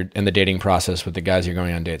early in the dating process with the guys you're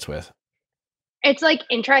going on dates with? It's like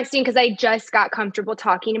interesting because I just got comfortable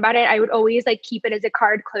talking about it. I would always like keep it as a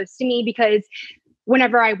card close to me because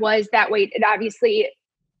whenever I was that weight,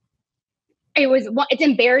 it's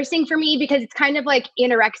embarrassing for me because it's kind of like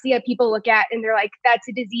anorexia people look at and they're like, that's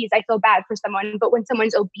a disease. I feel bad for someone. But when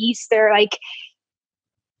someone's obese, they're like,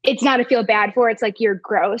 it's not a feel bad for, it's like you're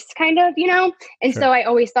gross kind of, And Sure. So I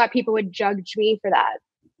always thought people would judge me for that.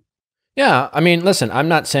 Yeah. I mean, listen, I'm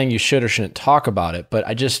not saying you should or shouldn't talk about it, but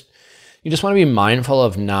you just want to be mindful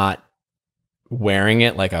of not wearing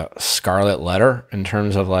it like a scarlet letter in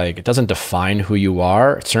terms of like, it doesn't define who you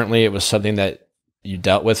are. Certainly it was something that you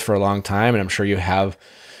dealt with for a long time. And I'm sure you have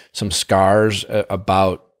some scars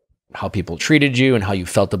about how people treated you and how you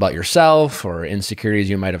felt about yourself or insecurities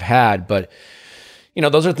you might have had. But,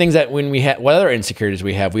 those are things that when we have, what other insecurities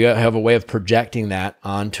we have a way of projecting that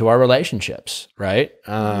onto our relationships. Right.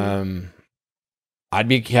 Mm-hmm.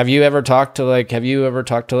 Have you ever talked to like a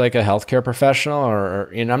healthcare professional or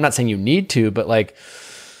I'm not saying you need to, but like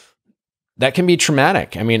that can be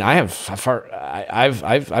traumatic. I mean, I've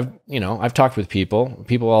talked with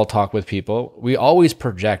people all talk with people. We always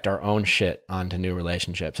project our own shit onto new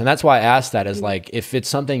relationships. And that's why I asked that is like, if it's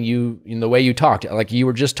something in the way you talked, like you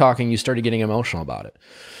were just talking, you started getting emotional about it.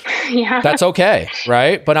 Yeah. That's okay.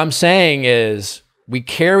 Right. But I'm saying is, we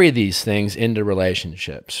carry these things into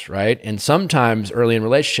relationships, right? And sometimes early in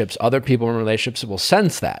relationships, other people in relationships will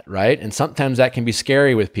sense that, right? And sometimes that can be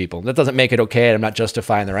scary with people. That doesn't make it okay. I'm not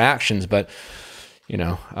justifying their actions, but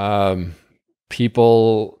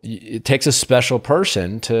people, it takes a special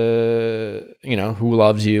person to, who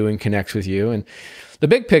loves you and connects with you. And the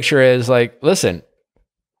big picture is like, listen,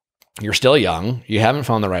 you're still young. You haven't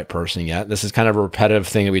found the right person yet. This is kind of a repetitive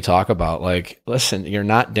thing that we talk about. Like, listen, you're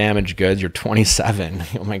not damaged goods. You're 27.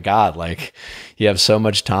 Oh my God. Like you have so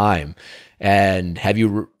much time. And have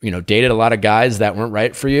you, dated a lot of guys that weren't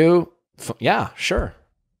right for you? Yeah, sure.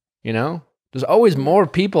 There's always more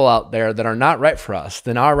people out there that are not right for us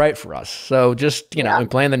than are right for us. So just, in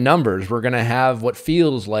playing the numbers, we're going to have what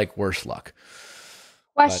feels like worse luck.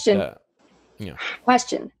 Question.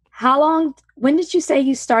 Question. When did you say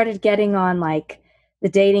you started getting on like the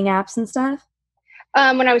dating apps and stuff?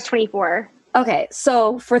 When I was 24. Okay.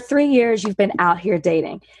 So for 3 years, you've been out here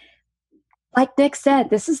dating. Like Nick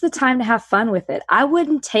said, this is the time to have fun with it. I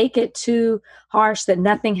wouldn't take it too harsh that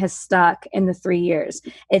nothing has stuck in the 3 years.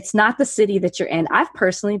 It's not the city that you're in. I've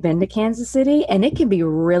personally been to Kansas City and it can be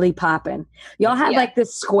really popping. Y'all have like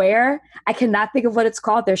this square. I cannot think of what it's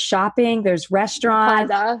called. There's shopping, there's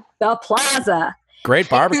restaurants, the plaza. Great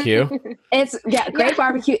barbecue. Great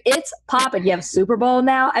barbecue. It's popping. You have Super Bowl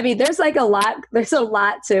now. I mean, there's a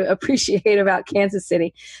lot to appreciate about Kansas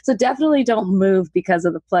City. So definitely don't move because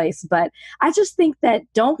of the place. But I just think that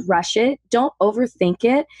don't rush it. Don't overthink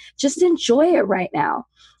it. Just enjoy it right now.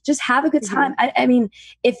 Just have a good time. I mean,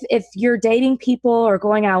 if you're dating people or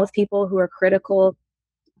going out with people who are critical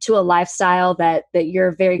to a lifestyle that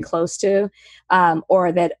you're very close to,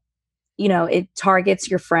 or that it targets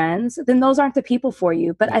your friends, then those aren't the people for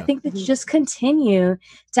you. But I think that you just continue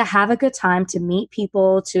to have a good time, to meet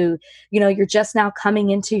people, to, you're just now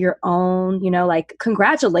coming into your own, like,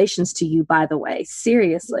 congratulations to you, by the way,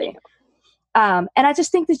 seriously. And I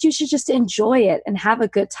just think that you should just enjoy it and have a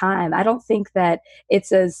good time. I don't think that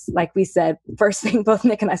it's as, like we said, first thing both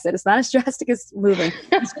Nick and I said, it's not as drastic as moving.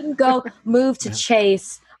 You shouldn't move to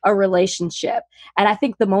chase a relationship. And I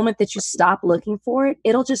think the moment that you stop looking for it,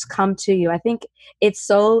 it'll just come to you. I think it's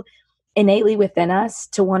so innately within us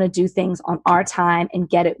to want to do things on our time and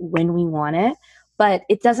get it when we want it. But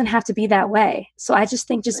it doesn't have to be that way. So I just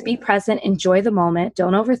think just be present, enjoy the moment,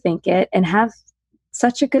 don't overthink it, and have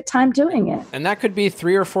such a good time doing it. And that could be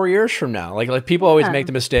 3 or 4 years from now. Like people always make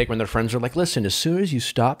the mistake when their friends are like, listen, as soon as you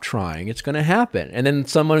stop trying, it's going to happen. And then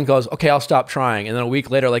someone goes, okay, I'll stop trying. And then a week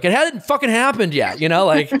later, like, it hadn't fucking happened yet,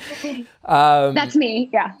 That's me.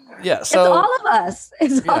 Yeah. Yeah. So it's all of us.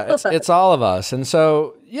 It's all of us. And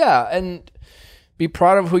so, and be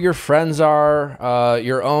proud of who your friends are,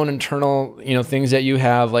 your own internal, things that you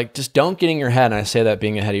have. Like, just don't get in your head. And I say that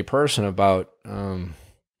being a heady person about,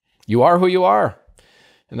 you are who you are.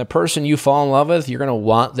 And the person you fall in love with, you're going to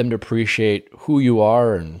want them to appreciate who you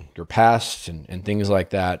are and your past and things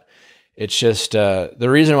like that. It's just the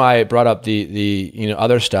reason why I brought up the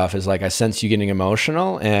other stuff is, like, I sense you getting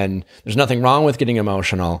emotional, and there's nothing wrong with getting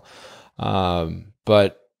emotional,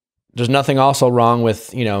 but there's nothing also wrong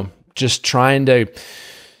with just trying to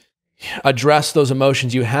address those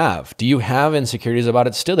emotions you have. Do you have insecurities about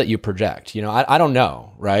it still that you project? I don't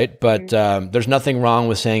know, right? But there's nothing wrong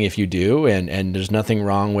with saying if you do, and there's nothing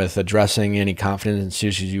wrong with addressing any confidence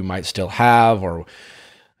issues you might still have, or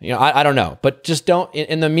I don't know. But just don't,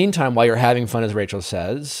 in the meantime, while you're having fun, as Rachel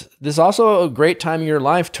says, this is also a great time in your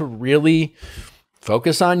life to really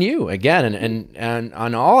focus on you again, and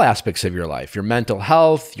on all aspects of your life, your mental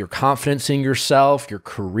health, your confidence in yourself, your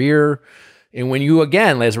career. And when you,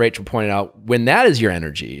 again, as Rachel pointed out, when that is your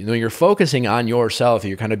energy, when you're focusing on yourself,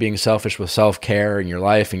 you're kind of being selfish with self-care in your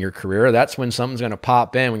life and your career, that's when something's going to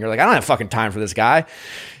pop in when you're like, I don't have fucking time for this guy,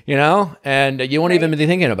 and you won't even be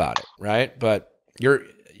thinking about it, right? But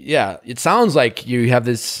it sounds like you have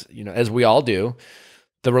this, as we all do,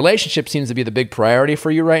 the relationship seems to be the big priority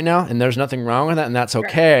for you right now, and there's nothing wrong with that, and that's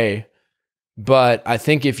okay. But I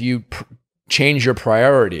think if you change your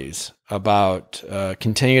priorities about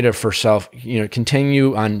continue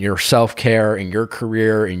on your self-care and your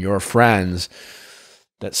career and your friends,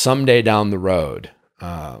 that someday down the road,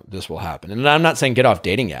 this will happen. And I'm not saying get off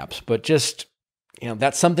dating apps, but just,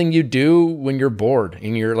 that's something you do when you're bored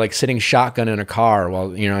and you're like sitting shotgun in a car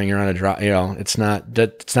while, you're on a drive, it's not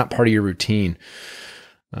part of your routine.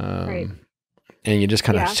 Right. And you just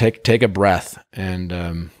kind of take a breath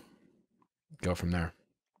and go from there.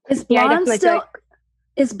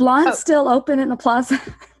 Is Blonde still open in the plaza?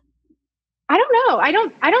 I don't know. I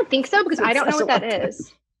don't think so, because I don't know what that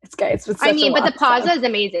is. It's okay. But the plaza is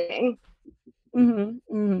amazing.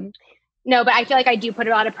 Mm-hmm. Mm-hmm. No, but I feel like I do put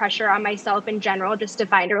a lot of pressure on myself in general just to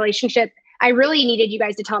find a relationship. I really needed you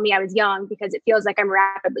guys to tell me I was young, because it feels like I'm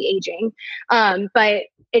rapidly aging. But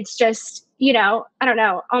it's just, I don't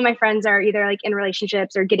know. All my friends are either like in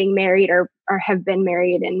relationships or getting married or have been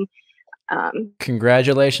married, and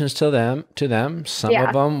congratulations to them. Some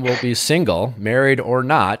of them will be single, married or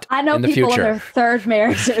not. I know in the people future. in their third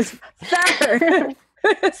marriages.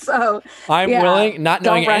 So I'm willing, not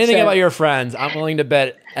knowing anything about your friends, I'm willing to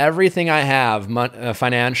bet everything I have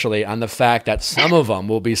financially on the fact that some of them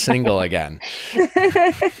will be single again.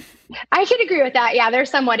 I could agree with that. Yeah, there's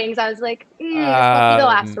some weddings I was like, this will be the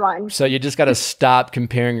last one. So you just got to stop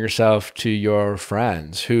comparing yourself to your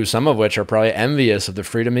friends, who some of which are probably envious of the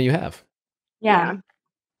freedom that you have. Yeah.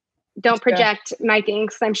 Don't project my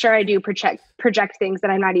things. I'm sure I do project things that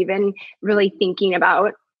I'm not even really thinking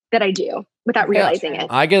about that I do without realizing it.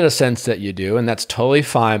 I get a sense that you do, and that's totally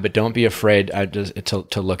fine, but don't be afraid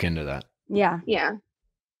to look into that. Yeah. Yeah.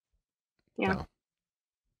 So.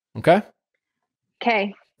 Okay.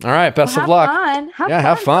 Okay. All right. Best of luck.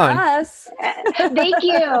 Have fun. Thank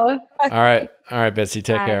you. All right, Betsy.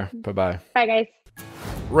 Take care. Bye-bye. Bye, guys.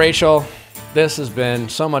 Rachel, this has been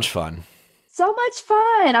so much fun. So much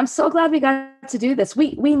fun. I'm so glad we got to do this.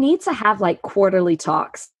 We need to have like quarterly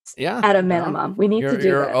talks. Yeah. At a minimum. We need to do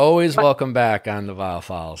You're always welcome back on the Viall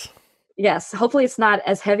Files. Yes. Hopefully it's not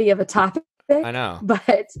as heavy of a topic. I know.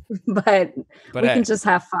 But we can just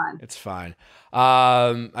have fun. It's fine.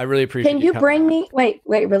 I really appreciate Can you bring me wait,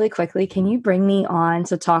 really quickly. Can you bring me on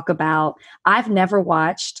to talk about, I've never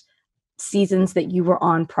watched seasons that you were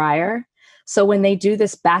on prior. So when they do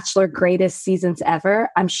this Bachelor Greatest Seasons Ever,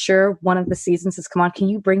 I'm sure one of the seasons has come on. Can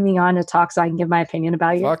you bring me on to talk so I can give my opinion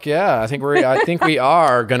about you? Fuck yeah. I think we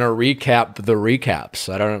are going to recap the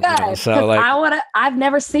recaps. I don't know. So like, I've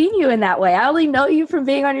never seen you in that way. I only know you from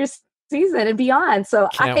being on your season and beyond. So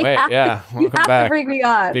can't wait. Yeah. You have to bring me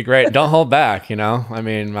on. Be great. Don't hold back. I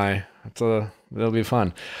mean, it'll be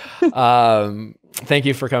fun. Thank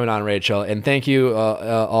you for coming on, Rachel. And thank you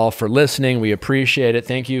all for listening. We appreciate it.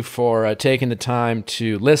 Thank you for taking the time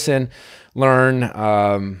to listen, learn.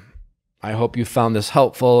 I hope you found this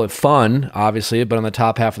helpful and fun, obviously, but on the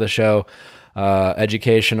top half of the show,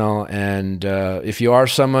 educational. And if you are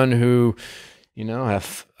someone who,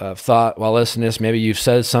 have thought while listening to this, maybe you've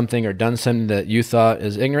said something or done something that you thought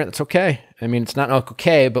is ignorant, that's okay. I mean, it's not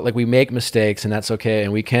okay, but like we make mistakes and that's okay.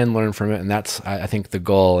 And we can learn from it. And that's, I think, the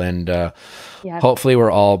goal. And hopefully we're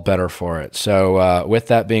all better for it. So with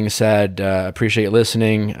that being said, appreciate you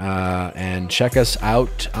listening and check us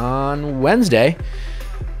out on Wednesday.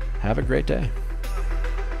 Have a great day.